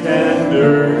thy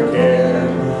tender care,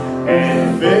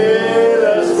 and fit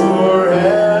us for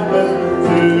heaven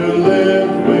to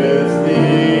live with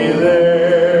thee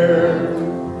there.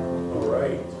 All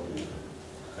right.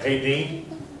 Hey, Dean,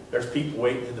 there's people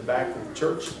waiting in the back of the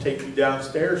church to take you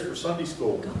downstairs for Sunday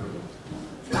school.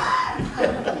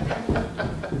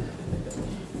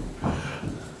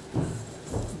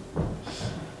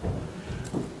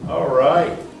 All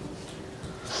right.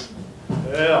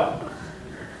 Well,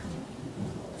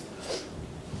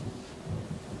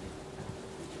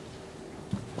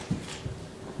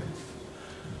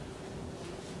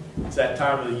 it's that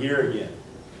time of the year again,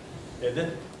 isn't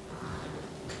it?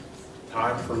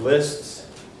 Time for lists.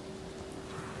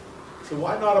 So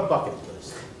why not a bucket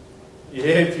list? Yeah,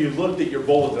 if you looked at your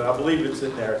bulletin, I believe it's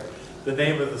in there, the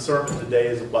name of the sermon today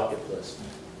is a bucket list.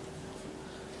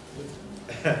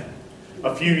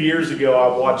 A few years ago,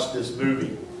 I watched this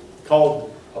movie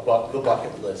called The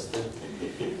Bucket List.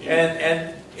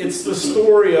 And it's the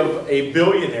story of a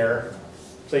billionaire,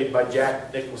 played by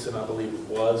Jack Nicholson, I believe it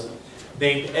was,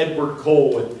 named Edward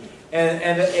Cole,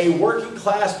 and a working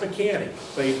class mechanic,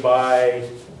 played by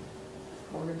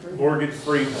Morgan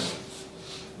Freeman,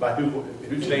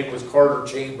 whose name was Carter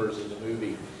Chambers in the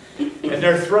movie. And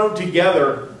they're thrown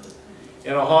together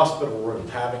in a hospital room,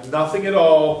 having nothing at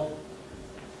all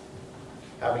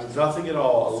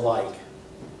alike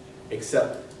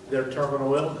except their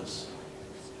terminal illness.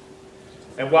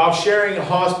 And while sharing a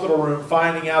hospital room,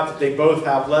 finding out that they both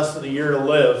have less than a year to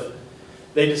live,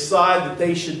 they decide that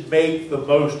they should make the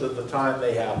most of the time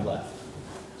they have left.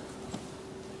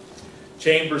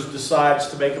 Chambers decides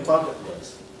to make a bucket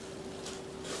list.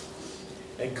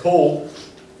 And Cole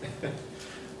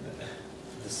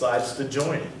decides to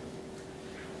join him.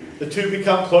 The two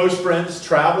become close friends,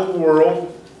 travel the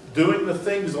world, doing the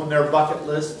things on their bucket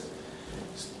list,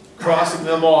 crossing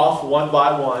them off one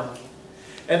by one.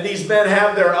 And these men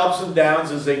have their ups and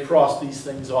downs as they cross these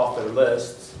things off their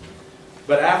lists.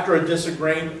 But after a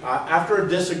disagreement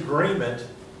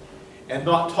and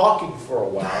not talking for a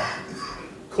while,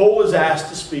 Cole is asked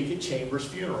to speak at Chambers'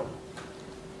 funeral.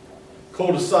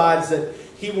 Cole decides that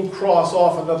he will cross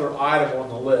off another item on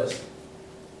the list.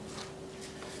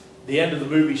 The end of the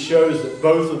movie shows that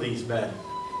both of these men,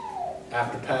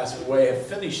 after passing away, have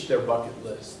finished their bucket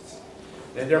lists.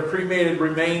 And their cremated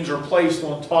remains are placed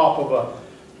on top of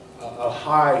a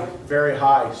high, very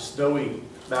high, snowy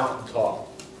mountaintop.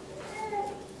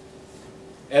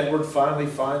 Edward finally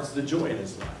finds the joy in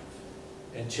his life.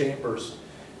 And Chambers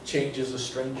changes a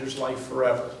stranger's life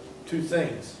forever. Two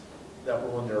things that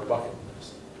were on their bucket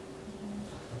list.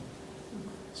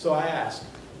 So I ask,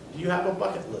 do you have a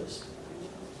bucket list?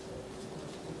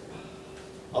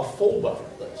 a full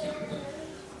bucket list.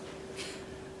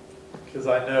 Because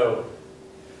I know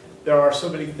there are so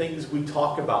many things we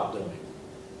talk about doing,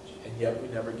 and yet we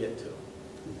never get to them.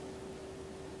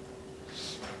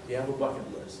 You have a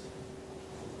bucket list.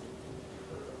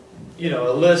 You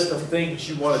know, a list of things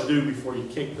you want to do before you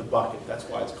kick the bucket. That's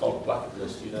why it's called a bucket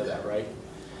list. You know that, right?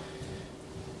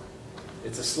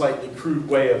 It's a slightly crude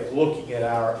way of looking at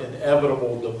our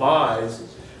inevitable demise,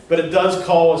 but it does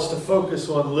call us to focus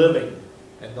on living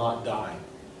and not dying.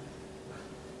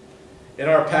 In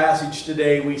our passage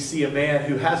today, we see a man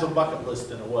who has a bucket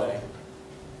list in a way.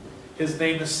 His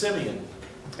name is Simeon,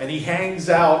 and he hangs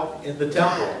out in the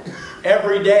temple.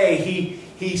 Every day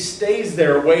he stays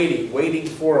there waiting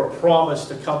for a promise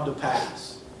to come to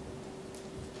pass.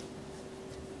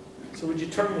 So would you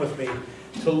turn with me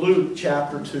to Luke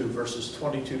chapter 2, verses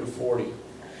 22 to 40.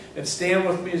 And stand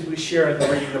with me as we share in the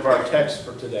reading of our text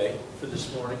for today, for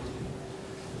this morning.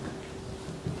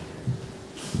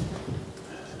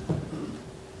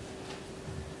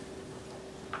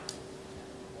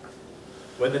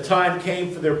 When the time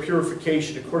came for their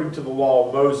purification according to the law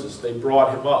of Moses, they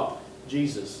brought him up,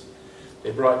 Jesus.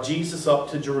 They brought Jesus up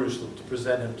to Jerusalem to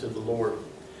present him to the Lord.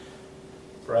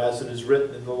 For as it is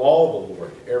written in the law of the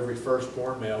Lord, every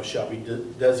firstborn male shall be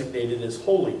designated as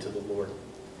holy to the Lord.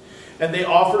 And they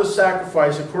offered a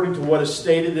sacrifice according to what is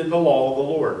stated in the law of the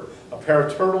Lord, a pair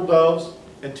of turtle doves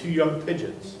and 2 young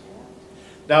pigeons.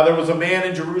 Now there was a man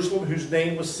in Jerusalem whose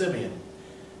name was Simeon.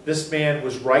 This man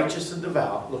was righteous and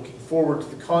devout, looking forward to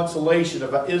the consolation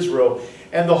of Israel,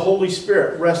 and the Holy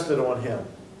Spirit rested on him.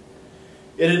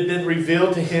 It had been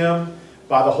revealed to him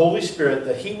by the Holy Spirit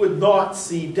that he would not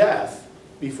see death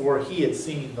before he had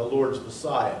seen the Lord's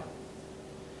Messiah.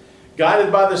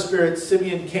 Guided by the Spirit,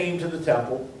 Simeon came to the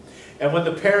temple, and when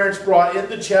the parents brought in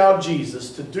the child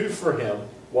Jesus to do for him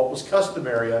what was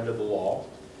customary under the law,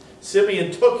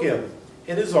 Simeon took him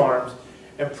in his arms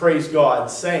and praised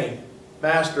God, saying,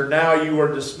 Master, now you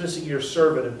are dismissing your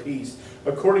servant in peace,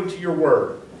 according to your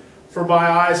word. For my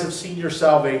eyes have seen your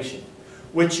salvation,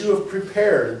 which you have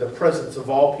prepared in the presence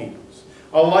of all peoples,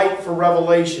 a light for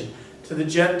revelation to the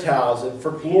Gentiles and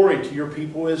for glory to your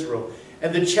people Israel.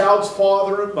 And the child's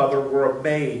father and mother were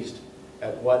amazed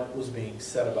at what was being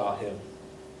said about him.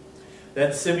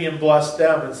 Then Simeon blessed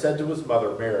them and said to his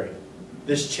mother Mary,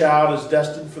 This child is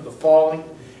destined for the falling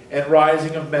and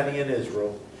rising of many in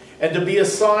Israel, and to be a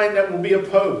sign that will be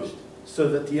opposed, so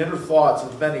that the inner thoughts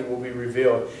of many will be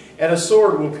revealed, and a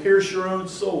sword will pierce your own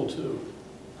soul too.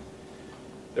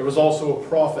 There was also a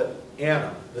prophet,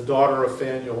 Anna, the daughter of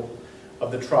Phanuel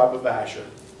of the tribe of Asher.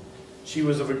 She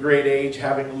was of a great age,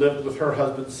 having lived with her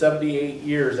husband 78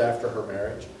 years after her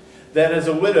marriage. Then as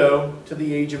a widow to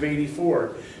the age of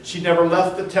 84, she never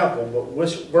left the temple,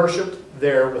 but worshipped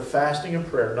there with fasting and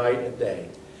prayer night and day.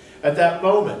 At that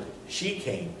moment, she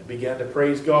came and began to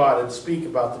praise God and speak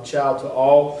about the child to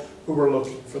all who were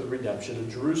looking for the redemption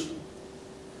of Jerusalem.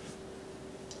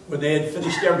 When they had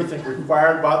finished everything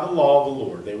required by the law of the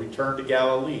Lord, they returned to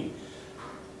Galilee,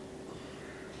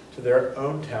 to their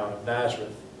own town of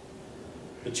Nazareth.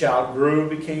 The child grew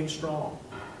and became strong,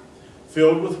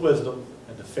 filled with wisdom,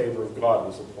 and the favor of God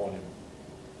was upon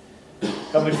him.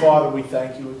 Heavenly Father, we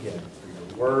thank you again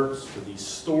for your words, for these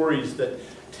stories that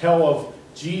tell of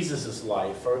Jesus'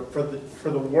 life, for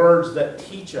the words that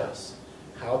teach us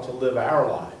how to live our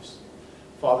lives.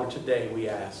 Father, today we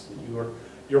ask that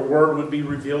your word would be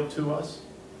revealed to us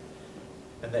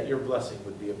and that your blessing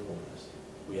would be upon us.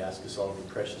 We ask this all in your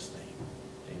precious name.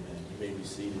 Amen. You may be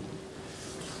seated.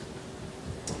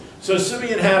 So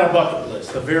Simeon had a bucket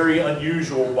list, a very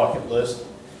unusual bucket list.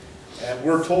 And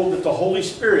we're told that the Holy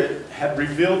Spirit had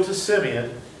revealed to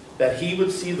Simeon that he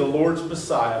would see the Lord's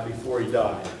Messiah before he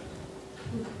died.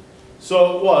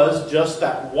 So it was just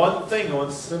that one thing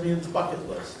on Simeon's bucket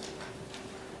list.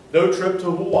 No trip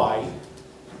to Hawaii.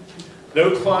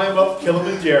 No climb up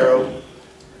Kilimanjaro.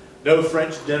 No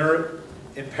French dinner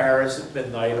in Paris at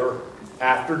midnight or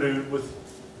afternoon with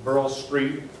Meryl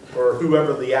Streep or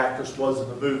whoever the actress was in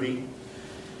the movie.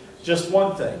 Just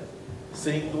one thing.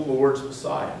 Seeing the Lord's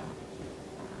Messiah.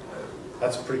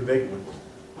 That's a pretty big one.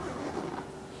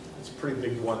 It's a pretty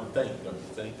big one thing, don't you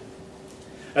think?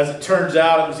 As it turns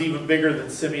out, it was even bigger than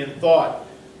Simeon thought.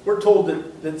 We're told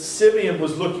that Simeon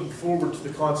was looking forward to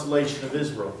the consolation of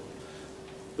Israel,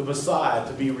 the Messiah,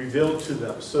 to be revealed to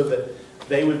them so that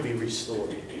they would be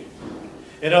restored.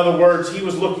 In other words, he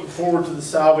was looking forward to the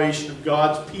salvation of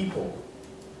God's people,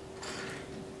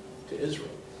 to Israel.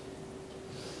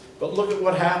 But look at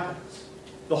what happens.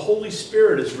 The Holy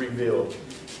Spirit is revealed,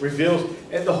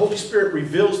 and the Holy Spirit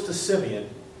reveals to Simeon,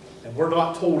 and we're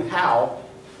not told how,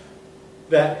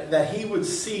 that he would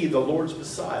see the Lord's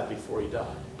Messiah before he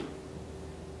died.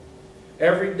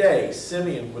 Every day,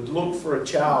 Simeon would look for a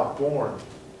child born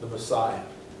the Messiah.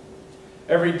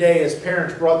 Every day, as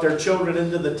parents brought their children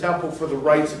into the temple for the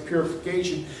rites of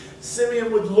purification,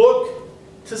 Simeon would look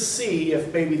to see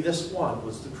if maybe this one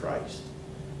was the Christ.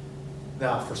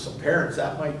 Now, for some parents,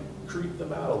 that might creep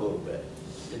them out a little bit.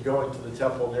 You're going to the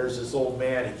temple and there's this old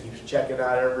man, he keeps checking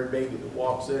out every baby that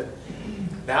walks in.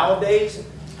 Nowadays,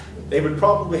 they would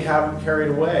probably have him carried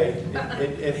away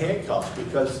in handcuffs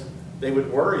because they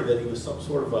would worry that he was some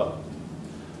sort of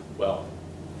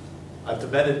a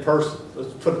demented person.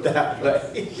 Let's put it that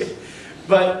way.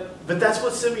 but that's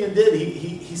what Simeon did.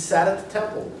 He sat at the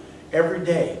temple every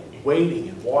day, waiting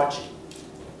and watching.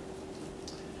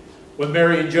 When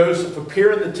Mary and Joseph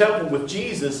appear in the temple with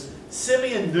Jesus,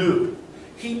 Simeon knew.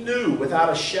 He knew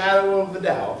without a shadow of a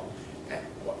doubt.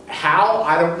 How?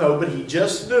 I don't know, but he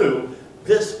just knew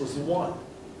this was the one.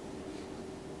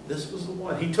 This was the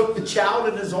one. He took the child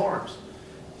in his arms.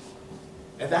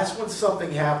 And that's when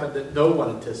something happened that no one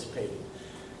anticipated.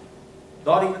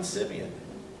 Not even Simeon.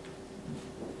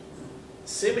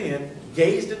 Simeon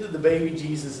gazed into the baby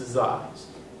Jesus' eyes.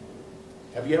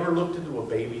 Have you ever looked into a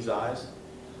baby's eyes?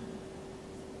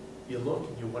 You look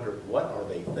and you wonder, what are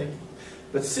they thinking?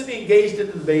 But Simeon gazed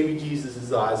into the baby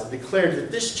Jesus' eyes and declared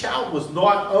that this child was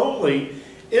not only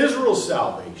Israel's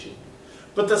salvation,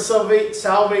 but the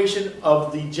salvation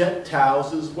of the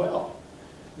Gentiles as well.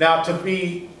 Now, to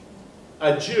be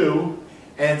a Jew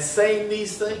and saying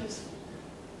these things,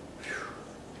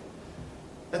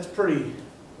 that's pretty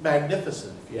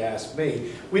magnificent, if you ask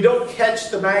me. We don't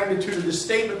catch the magnitude of this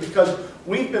statement because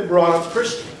we've been brought up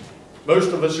Christian.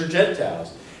 Most of us are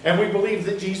Gentiles. And we believe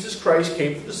that Jesus Christ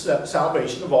came for the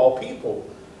salvation of all people.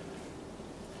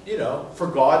 You know, for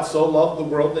God so loved the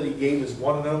world that he gave his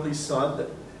one and only Son, that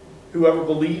whoever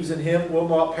believes in him will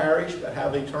not perish but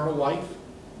have eternal life.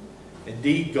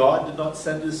 Indeed, God did not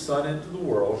send his Son into the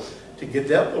world to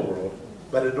condemn the world,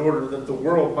 but in order that the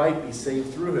world might be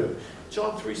saved through him.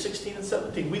 John 3:16 and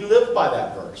 17. We live by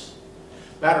that verse.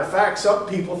 Matter of fact, some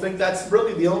people think that's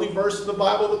really the only verse in the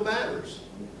Bible that matters.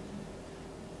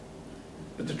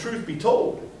 But the truth be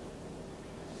told,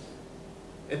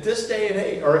 at this day and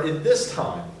age, or in this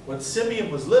time, when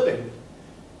Simeon was living,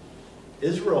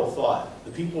 Israel thought,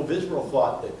 the people of Israel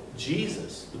thought that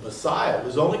Jesus, the Messiah,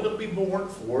 was only going to be born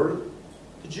for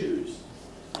the Jews.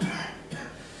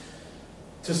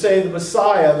 To say the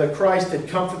Messiah, the Christ, had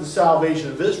come for the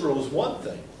salvation of Israel is one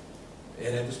thing.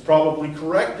 And it was probably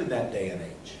correct in that day and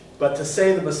age. But to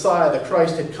say the Messiah, the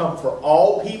Christ, had come for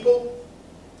all people,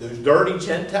 those dirty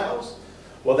Gentiles,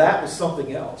 well, that was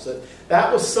something else.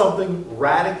 That was something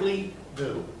radically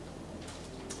new.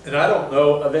 And I don't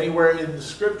know of anywhere in the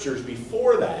Scriptures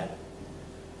before that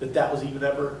that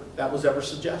was ever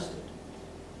suggested.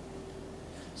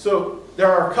 So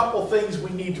there are a couple things we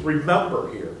need to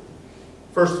remember here.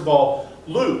 First of all,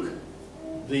 Luke,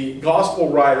 the gospel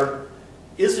writer,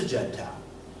 is a Gentile.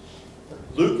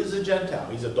 Luke is a Gentile.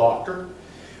 He's a doctor,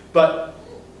 but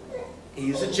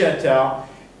he's a Gentile,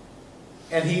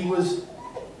 and he was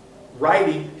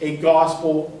writing a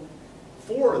gospel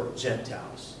for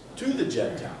Gentiles, to the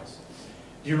Gentiles.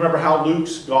 Do you remember how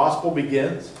Luke's gospel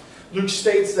begins? Luke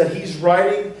states that he's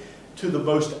writing to the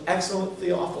most excellent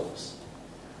Theophilus.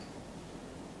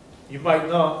 You might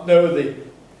not know that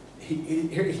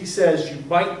he says, you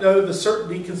might know the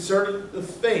certainty concerning the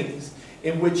things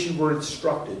in which you were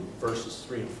instructed, verses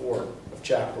 3 and 4 of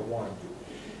chapter 1.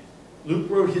 Luke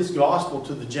wrote his gospel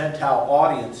to the Gentile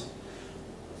audience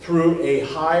through a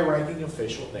high-ranking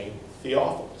official named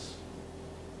Theophilus.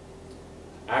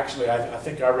 Actually, I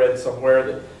think I read somewhere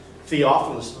that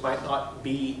Theophilus might not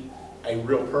be a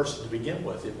real person to begin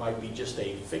with. It might be just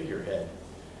a figurehead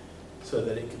so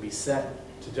that it can be sent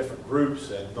to different groups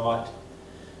and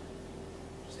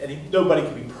nobody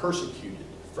can be persecuted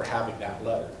for having that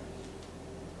letter.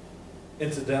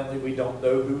 Incidentally, we don't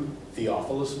know who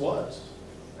Theophilus was,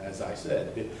 as I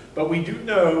said. But we do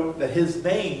know that his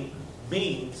name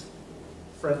means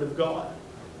friend of God.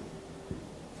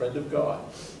 Friend of God.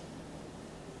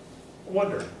 I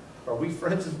wonder, are we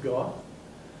friends of God?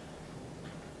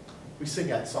 We sing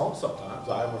that song sometimes,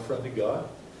 I am a friend of God.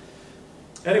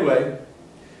 Anyway,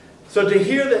 so to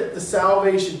hear that the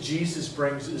salvation Jesus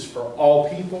brings is for all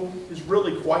people is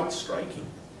really quite striking.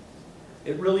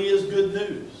 It really is good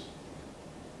news.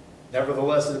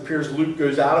 Nevertheless, it appears Luke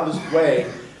goes out of his way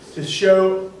to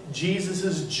show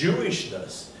Jesus'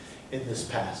 Jewishness in this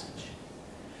passage.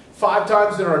 5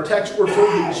 times in our text we're told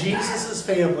that Jesus'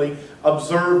 family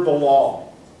observed the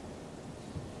law.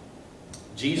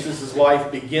 Jesus'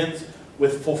 life begins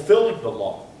with fulfilling the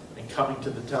law and coming to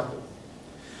the temple.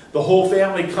 The whole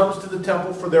family comes to the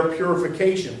temple for their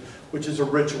purification, which is a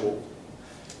ritual.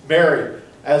 Mary,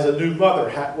 as a new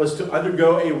mother, was to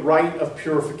undergo a rite of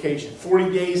purification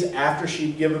 40 days after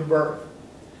she'd given birth.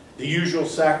 The usual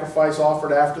sacrifice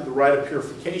offered after the rite of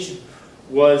purification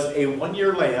was a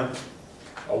one-year lamb,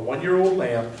 a one-year-old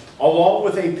lamb, along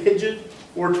with a pigeon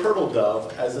or turtle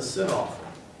dove as a sin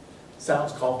offering.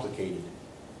 Sounds complicated.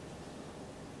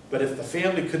 But if the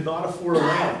family could not afford a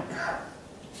lamb,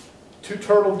 2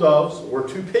 turtle doves or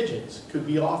 2 pigeons could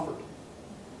be offered.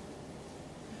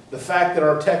 The fact that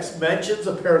our text mentions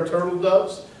a pair of turtle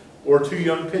doves or 2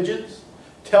 young pigeons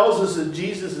tells us that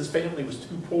Jesus' family was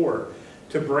too poor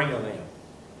to bring a lamb.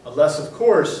 Unless, of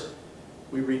course,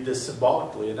 we read this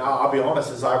symbolically. And I'll be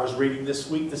honest, as I was reading this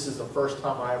week, this is the first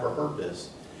time I ever heard this.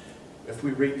 If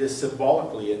we read this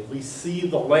symbolically and we see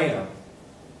the lamb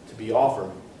to be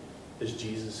offered as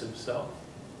Jesus himself.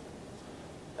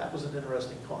 That was an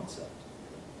interesting concept.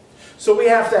 So we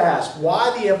have to ask,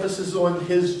 why the emphasis on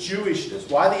his Jewishness?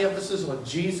 Why the emphasis on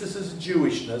Jesus'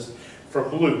 Jewishness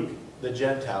from Luke, the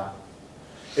Gentile?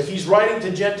 If he's writing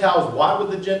to Gentiles, why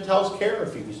would the Gentiles care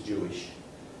if he was Jewish?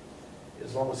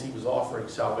 As long as he was offering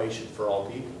salvation for all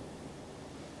people.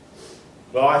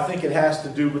 Well, I think it has to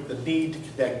do with the need to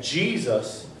connect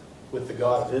Jesus with the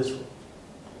God of Israel.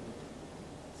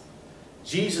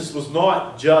 Jesus was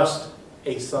not just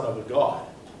a son of a God.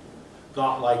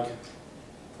 Not like,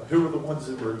 who were the ones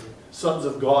that were sons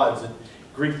of gods in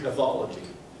Greek mythology?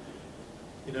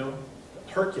 You know,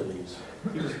 Hercules.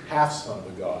 He was half son of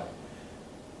a god.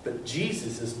 But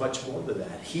Jesus is much more than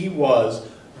that. He was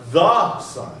the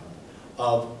Son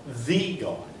of the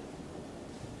God.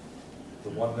 The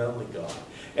one and only God.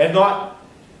 And not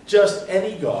just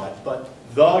any God, but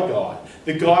the God.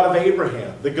 The God of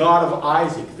Abraham, the God of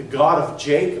Isaac, the God of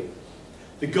Jacob,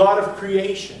 the God of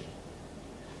creation,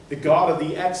 the God of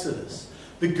the Exodus,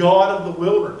 the God of the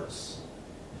wilderness,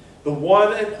 the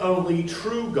one and only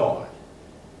true God,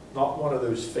 not one of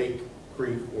those fake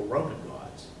Greek or Roman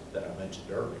gods that I mentioned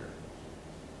earlier.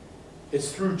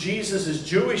 It's through Jesus'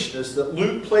 Jewishness that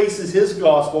Luke places his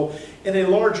gospel in a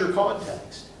larger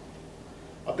context,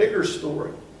 a bigger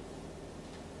story.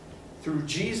 Through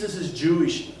Jesus'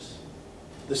 Jewishness,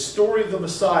 the story of the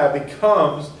Messiah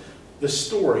becomes the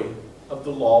story of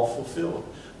the law fulfilled,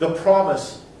 the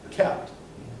promise kept,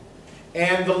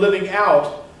 and the living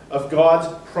out of God's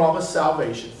promised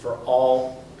salvation for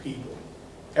all people,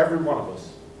 every one of us.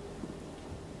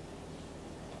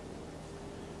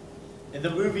 In the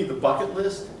movie The Bucket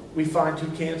List, we find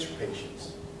 2 cancer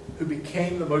patients who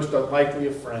became the most unlikely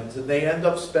of friends, and they end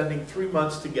up spending 3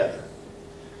 months together,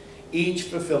 each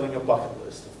fulfilling a bucket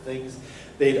list of things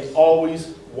they'd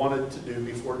always wanted to do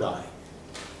before dying.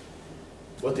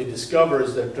 What they discover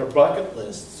is that their bucket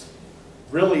lists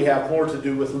really have more to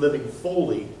do with living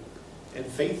fully and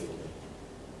faithfully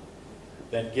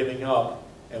than giving up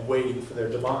and waiting for their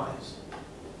demise.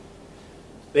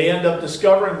 They end up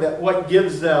discovering that what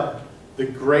gives them the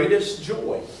greatest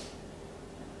joy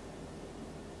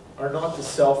are not the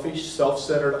selfish,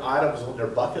 self-centered items on their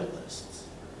bucket lists,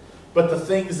 but the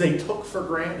things they took for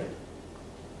granted,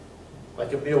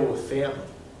 like a meal with family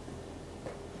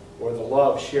or the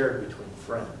love shared between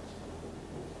friends.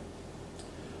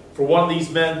 For one of these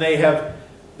men, they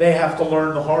have to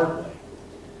learn the hard way.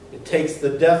 It takes the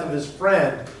death of his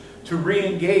friend to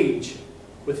re-engage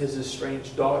with his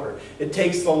estranged daughter. It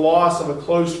takes the loss of a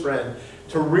close friend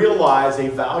to realize a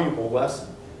valuable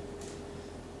lesson,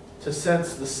 to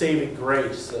sense the saving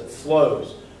grace that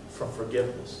flows from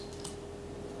forgiveness.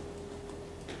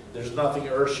 There's nothing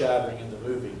earth-shattering in the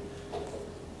movie,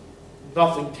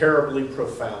 nothing terribly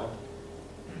profound.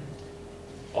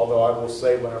 Although I will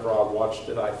say, whenever I watched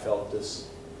it, I felt this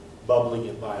bubbling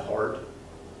in my heart.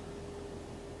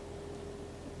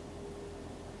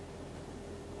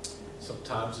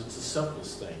 Sometimes it's the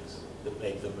simplest things that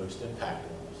make the most impact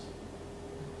on us.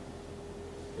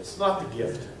 It's not the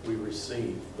gift we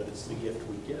receive, but it's the gift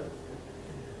we give.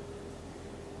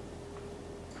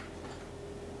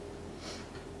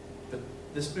 But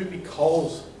this movie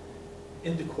calls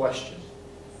into question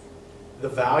the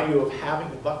value of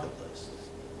having a bucket list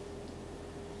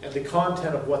and the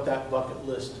content of what that bucket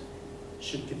list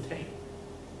should contain.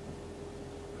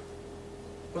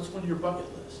 What's on your bucket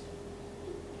list?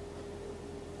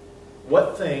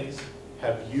 What things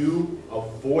have you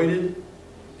avoided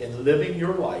in living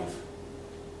your life,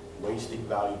 wasting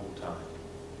valuable time?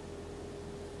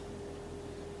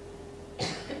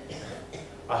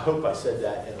 I hope I said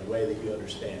that in a way that you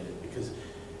understand it, because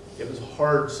it was a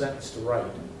hard sentence to write.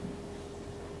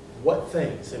 What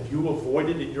things have you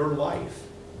avoided in your life,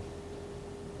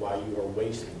 why you are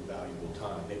wasting valuable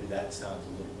time. Maybe that sounds a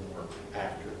little more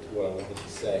accurate to what I wanted to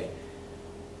say.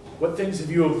 What things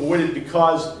have you avoided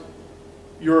because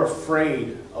you're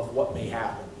afraid of what may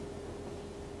happen?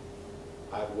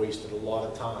 I've wasted a lot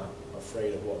of time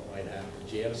afraid of what might happen.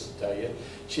 Janice will tell you,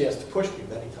 she has to push me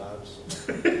many times.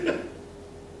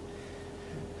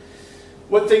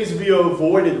 What things have you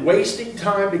avoided? Wasting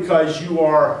time because you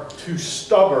are too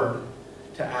stubborn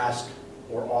to ask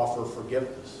or offer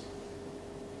forgiveness.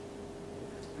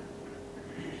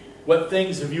 What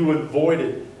things have you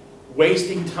avoided?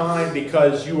 Wasting time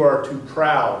because you are too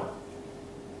proud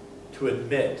to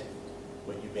admit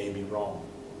when you may be wrong.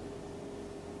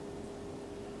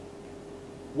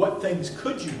 What things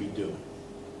could you be doing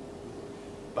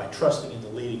by trusting in the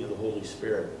leading of the Holy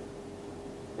Spirit?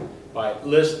 By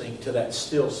listening to that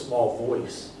still small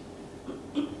voice.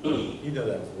 You know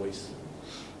that voice.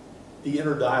 The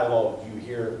inner dialogue you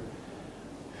hear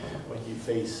when you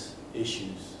face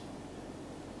issues.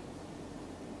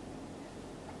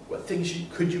 What things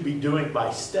could you be doing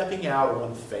by stepping out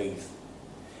on faith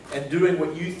and doing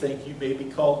what you think you may be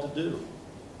called to do?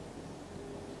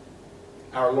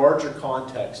 Our larger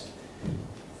context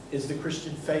is the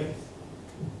Christian faith.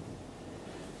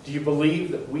 Do you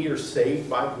believe that we are saved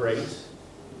by grace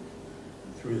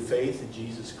through the faith in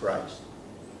Jesus Christ?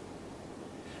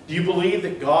 Do you believe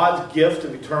that God's gift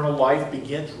of eternal life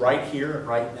begins right here and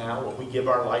right now when we give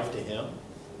our life to Him?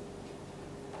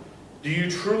 Do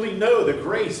you truly know the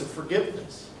grace of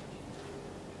forgiveness?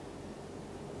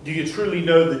 Do you truly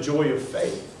know the joy of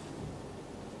faith?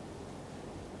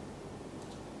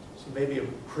 So maybe a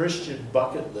Christian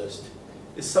bucket list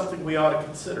is something we ought to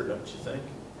consider, don't you think?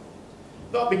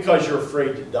 Not because you're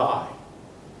afraid to die,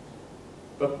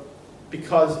 but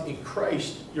because in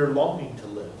Christ you're longing to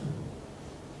live.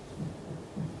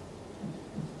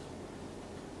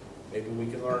 Maybe we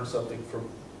can learn something from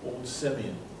old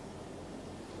Simeon.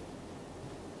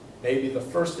 Maybe the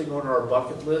first thing on our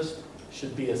bucket list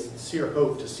should be a sincere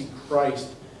hope to see Christ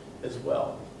as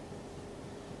well.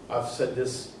 I've said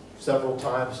this several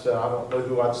times, that I don't know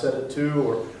who I've said it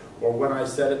to or when I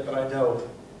said it, but I know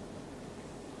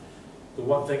the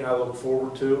one thing I look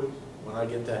forward to when I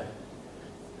get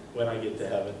to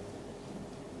heaven.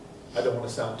 I don't want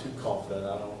to sound too confident.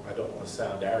 I don't want to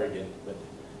sound arrogant, but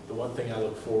the one thing I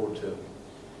look forward to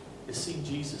is seeing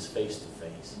Jesus face to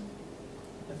face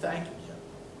and thanking Him.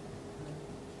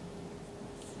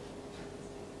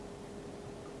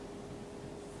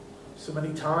 So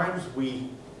many times we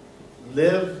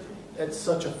live at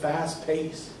such a fast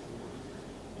pace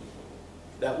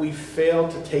that we fail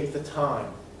to take the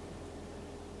time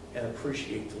and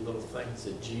appreciate the little things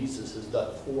that Jesus has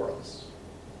done for us.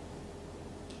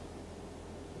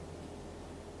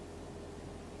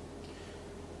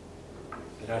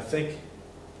 And I think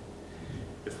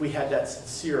if we had that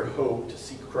sincere hope to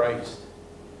see Christ,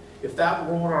 if that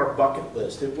were on our bucket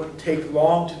list, it wouldn't take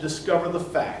long to discover the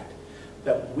fact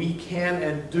that we can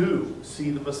and do see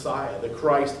the Messiah, the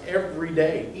Christ, every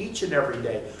day, each and every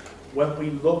day, when we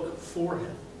look for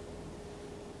Him.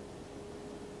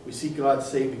 We see God's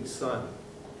saving Son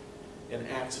in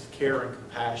acts of care and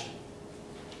compassion,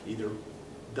 either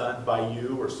done by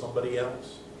you or somebody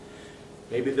else.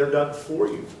 Maybe they're done for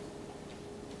you.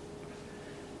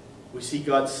 We see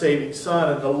God's saving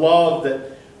Son and the love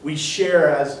that we share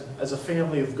as a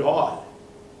family of God.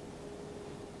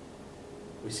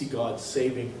 We see God's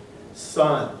saving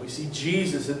Son. We see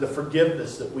Jesus in the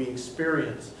forgiveness that we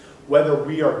experience, whether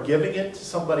we are giving it to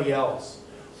somebody else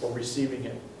or receiving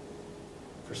it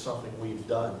for something we've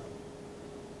done.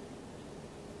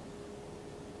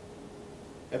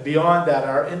 And beyond that,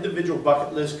 our individual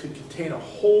bucket list could contain a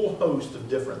whole host of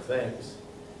different things.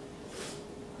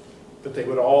 But they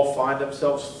would all find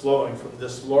themselves flowing from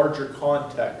this larger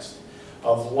context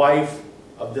of life,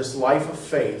 of this life of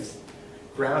faith,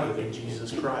 grounded in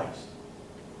Jesus Christ.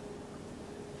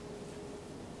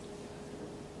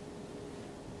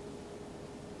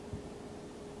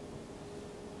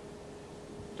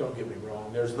 Don't get me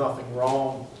wrong, there's nothing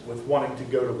wrong with wanting to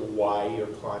go to Hawaii or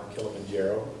climb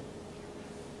Kilimanjaro,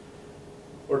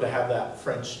 or to have that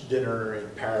French dinner in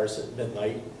Paris at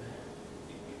midnight.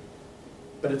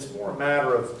 But it's more a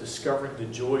matter of discovering the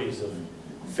joys of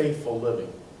faithful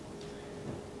living.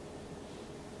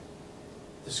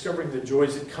 Discovering the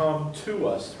joys that come to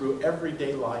us through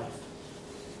everyday life,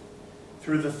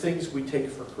 through the things we take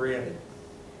for granted,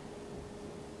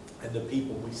 and the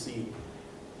people we see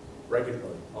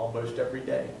regularly, almost every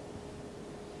day.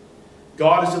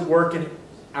 God is at work in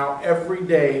our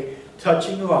everyday,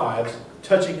 touching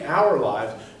our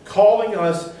lives, calling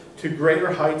us to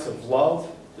greater heights of love,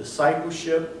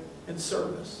 discipleship, and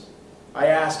service. I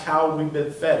ask how we've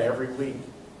been fed every week.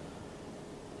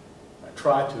 I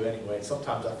try to anyway.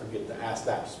 Sometimes I forget to ask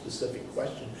that specific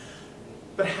question.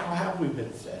 But how have we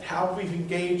been fed? How have we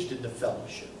engaged in the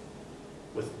fellowship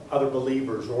with other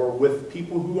believers or with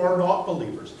people who are not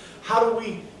believers? How do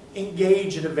we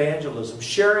engage in evangelism,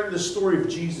 sharing the story of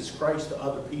Jesus Christ to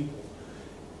other people?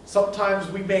 Sometimes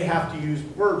we may have to use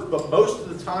words, but most of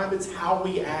the time it's how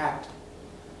we act.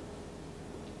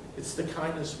 It's the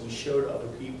kindness we show to other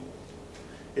people.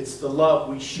 It's the love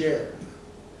we share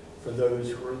for those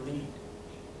who are in need.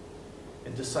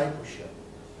 In discipleship.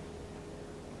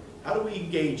 How do we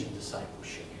engage in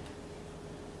discipleship?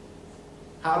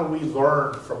 How do we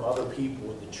learn from other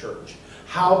people in the church?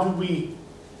 How do we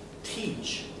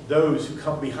teach those who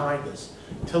come behind us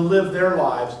to live their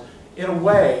lives in a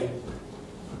way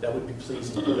that would be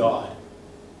pleasing to God?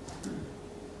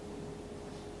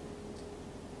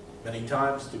 Many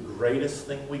times the greatest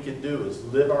thing we can do is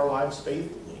live our lives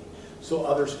faithfully so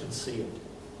others can see it.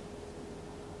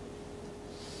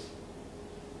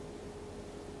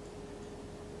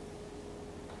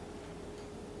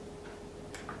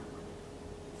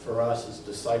 For us as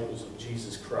disciples of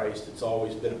Jesus Christ, it's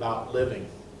always been about living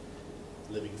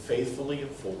faithfully and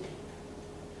fully,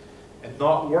 and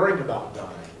not worrying about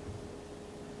dying.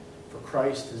 For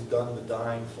Christ has done the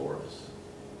dying for us.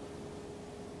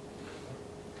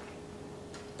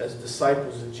 As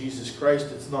disciples of Jesus Christ,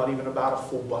 it's not even about a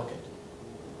full bucket,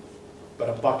 but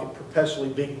a bucket perpetually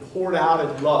being poured out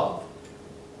in love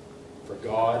for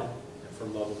God and for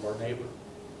love of our neighbor.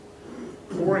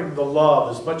 Pouring the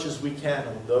love as much as we can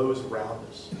on those around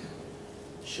us.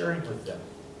 Sharing with them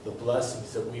the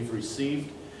blessings that we've received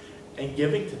and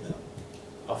giving to them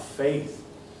a faith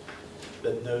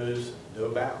that knows no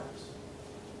bounds.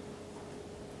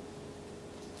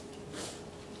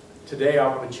 Today I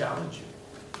want to challenge you.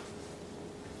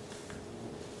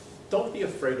 Don't be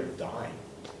afraid of dying.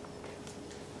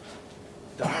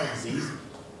 Dying's easy.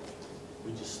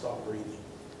 We just stop breathing.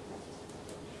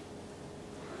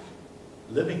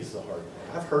 Living's the hard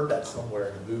part. I've heard that somewhere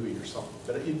in a movie or something,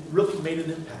 but it really made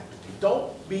an impact on me.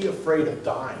 Don't be afraid of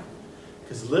dying,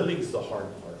 because living's the hard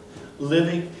part.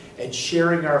 Living and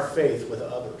sharing our faith with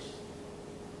others.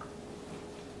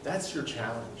 That's your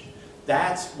challenge.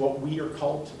 That's what we are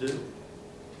called to do.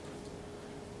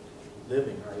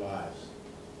 Living our lives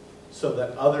so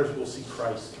that others will see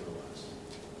Christ through us.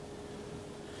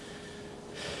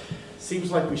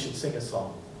 Seems like we should sing a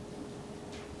song.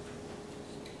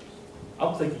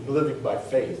 I'm thinking living by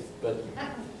faith, but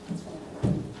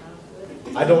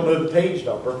I don't know the page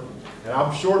number, and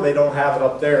I'm sure they don't have it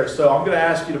up there, so I'm going to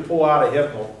ask you to pull out a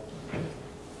hymnal,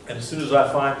 and as soon as I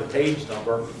find the page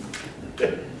number,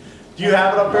 do you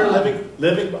have it up there?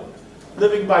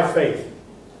 Living by faith.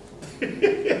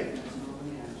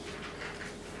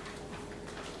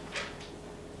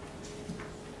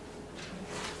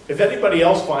 If anybody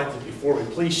else finds it before me,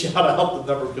 please shout out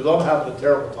the number, because I'm having a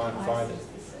terrible time finding it.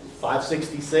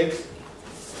 566.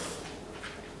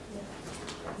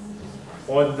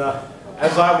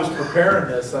 As I was preparing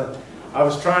this, I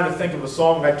was trying to think of a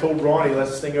song. I told Ronnie,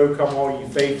 let's sing "Oh Come All You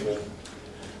Faithful."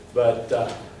 But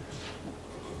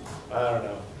I don't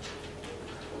know.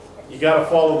 You got to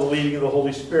follow the leading of the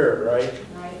Holy Spirit, right?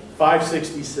 Right.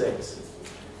 566.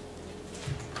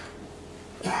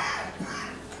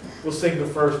 We'll sing the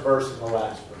first verse and the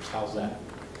last verse. How's that?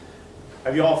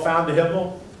 Have you all found the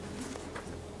hymnal?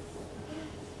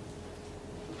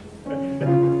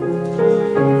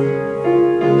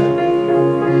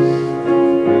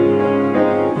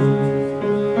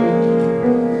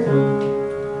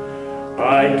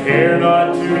 I care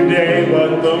not today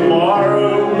what the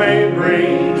morrow may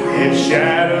bring, if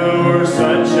shadow or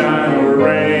sunshine or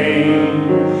rain.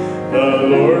 The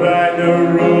Lord I know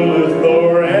ruleth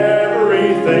o'er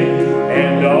everything,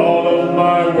 and all of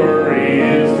my worry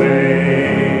is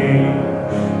vain.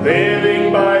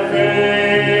 Living by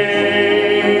faith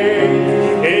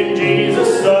in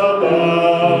Jesus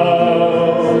above,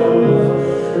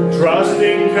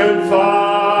 trusting, confiding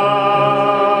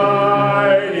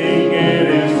in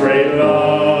His great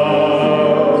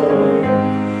love,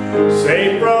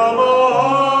 safe from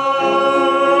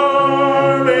harm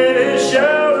in His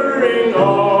sheltering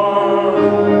arm,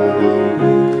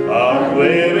 I'm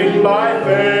living by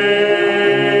faith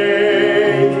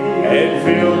and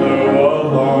feel no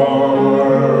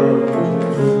alarm.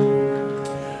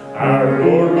 Our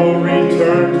Lord will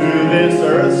return to this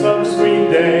earth some sweet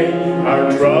day.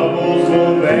 Our troubles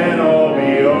will then all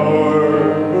be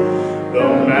o'er. The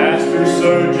Master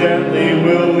so gently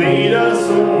will lead us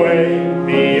away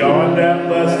beyond that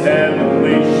blessed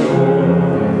heavenly shore.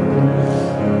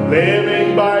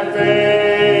 Living by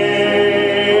faith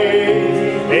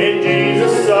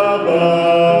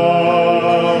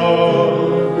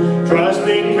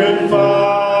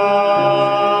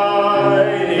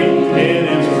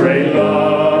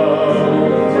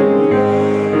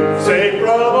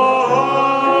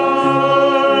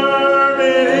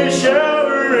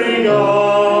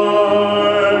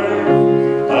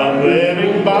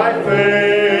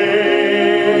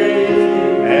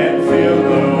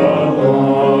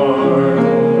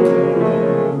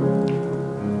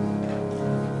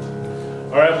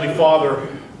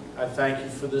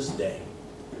for this day.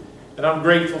 And I'm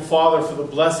grateful, Father, for the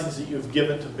blessings that you've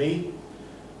given to me.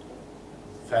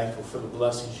 Thankful for the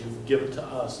blessings you've given to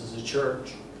us as a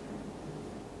church.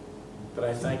 But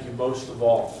I thank you most of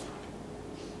all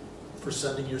for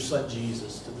sending your Son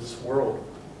Jesus to this world.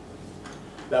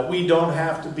 That we don't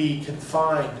have to be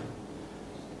confined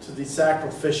to the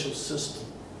sacrificial system.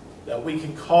 That we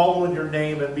can call on your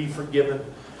name and be forgiven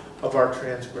of our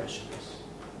transgressions.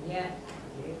 Yeah.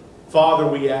 Father,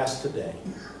 we ask today,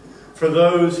 for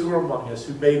those who are among us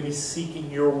who may be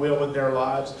seeking your will in their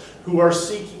lives, who are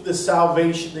seeking the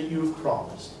salvation that you have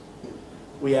promised,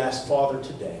 we ask, Father,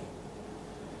 today,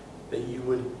 that you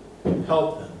would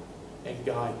help them and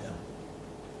guide them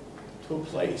to a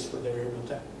place where they're able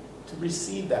to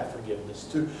receive that forgiveness,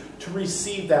 to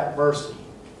receive that mercy.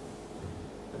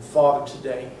 And Father,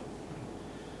 today,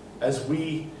 as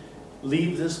we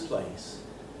leave this place,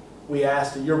 we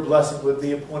ask that your blessing would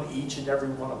be upon each and every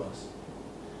one of us.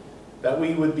 That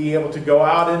we would be able to go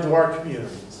out into our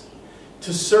communities,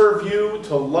 to serve you,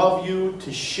 to love you,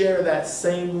 to share that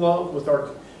same love with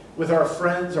our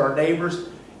friends, our neighbors,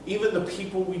 even the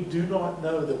people we do not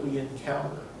know that we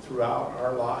encounter throughout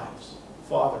our lives.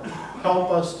 Father, help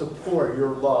us to pour your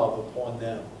love upon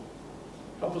them.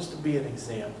 Help us to be an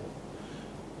example.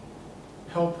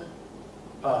 Help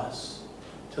us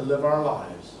to live our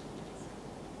lives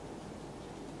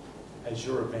as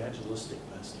your evangelistic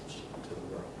message to the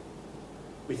world.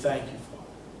 We thank you, Father.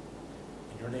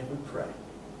 In your name we pray.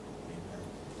 Amen.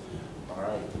 All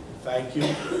right. Thank you.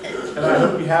 And I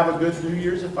hope you have a good New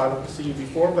Year's if I don't see you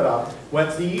before. But on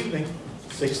Wednesday evening,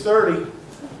 6:30,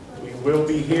 we will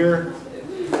be here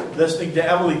listening to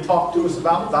Emily talk to us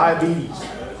about diabetes.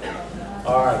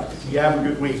 All right. You have a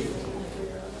good week.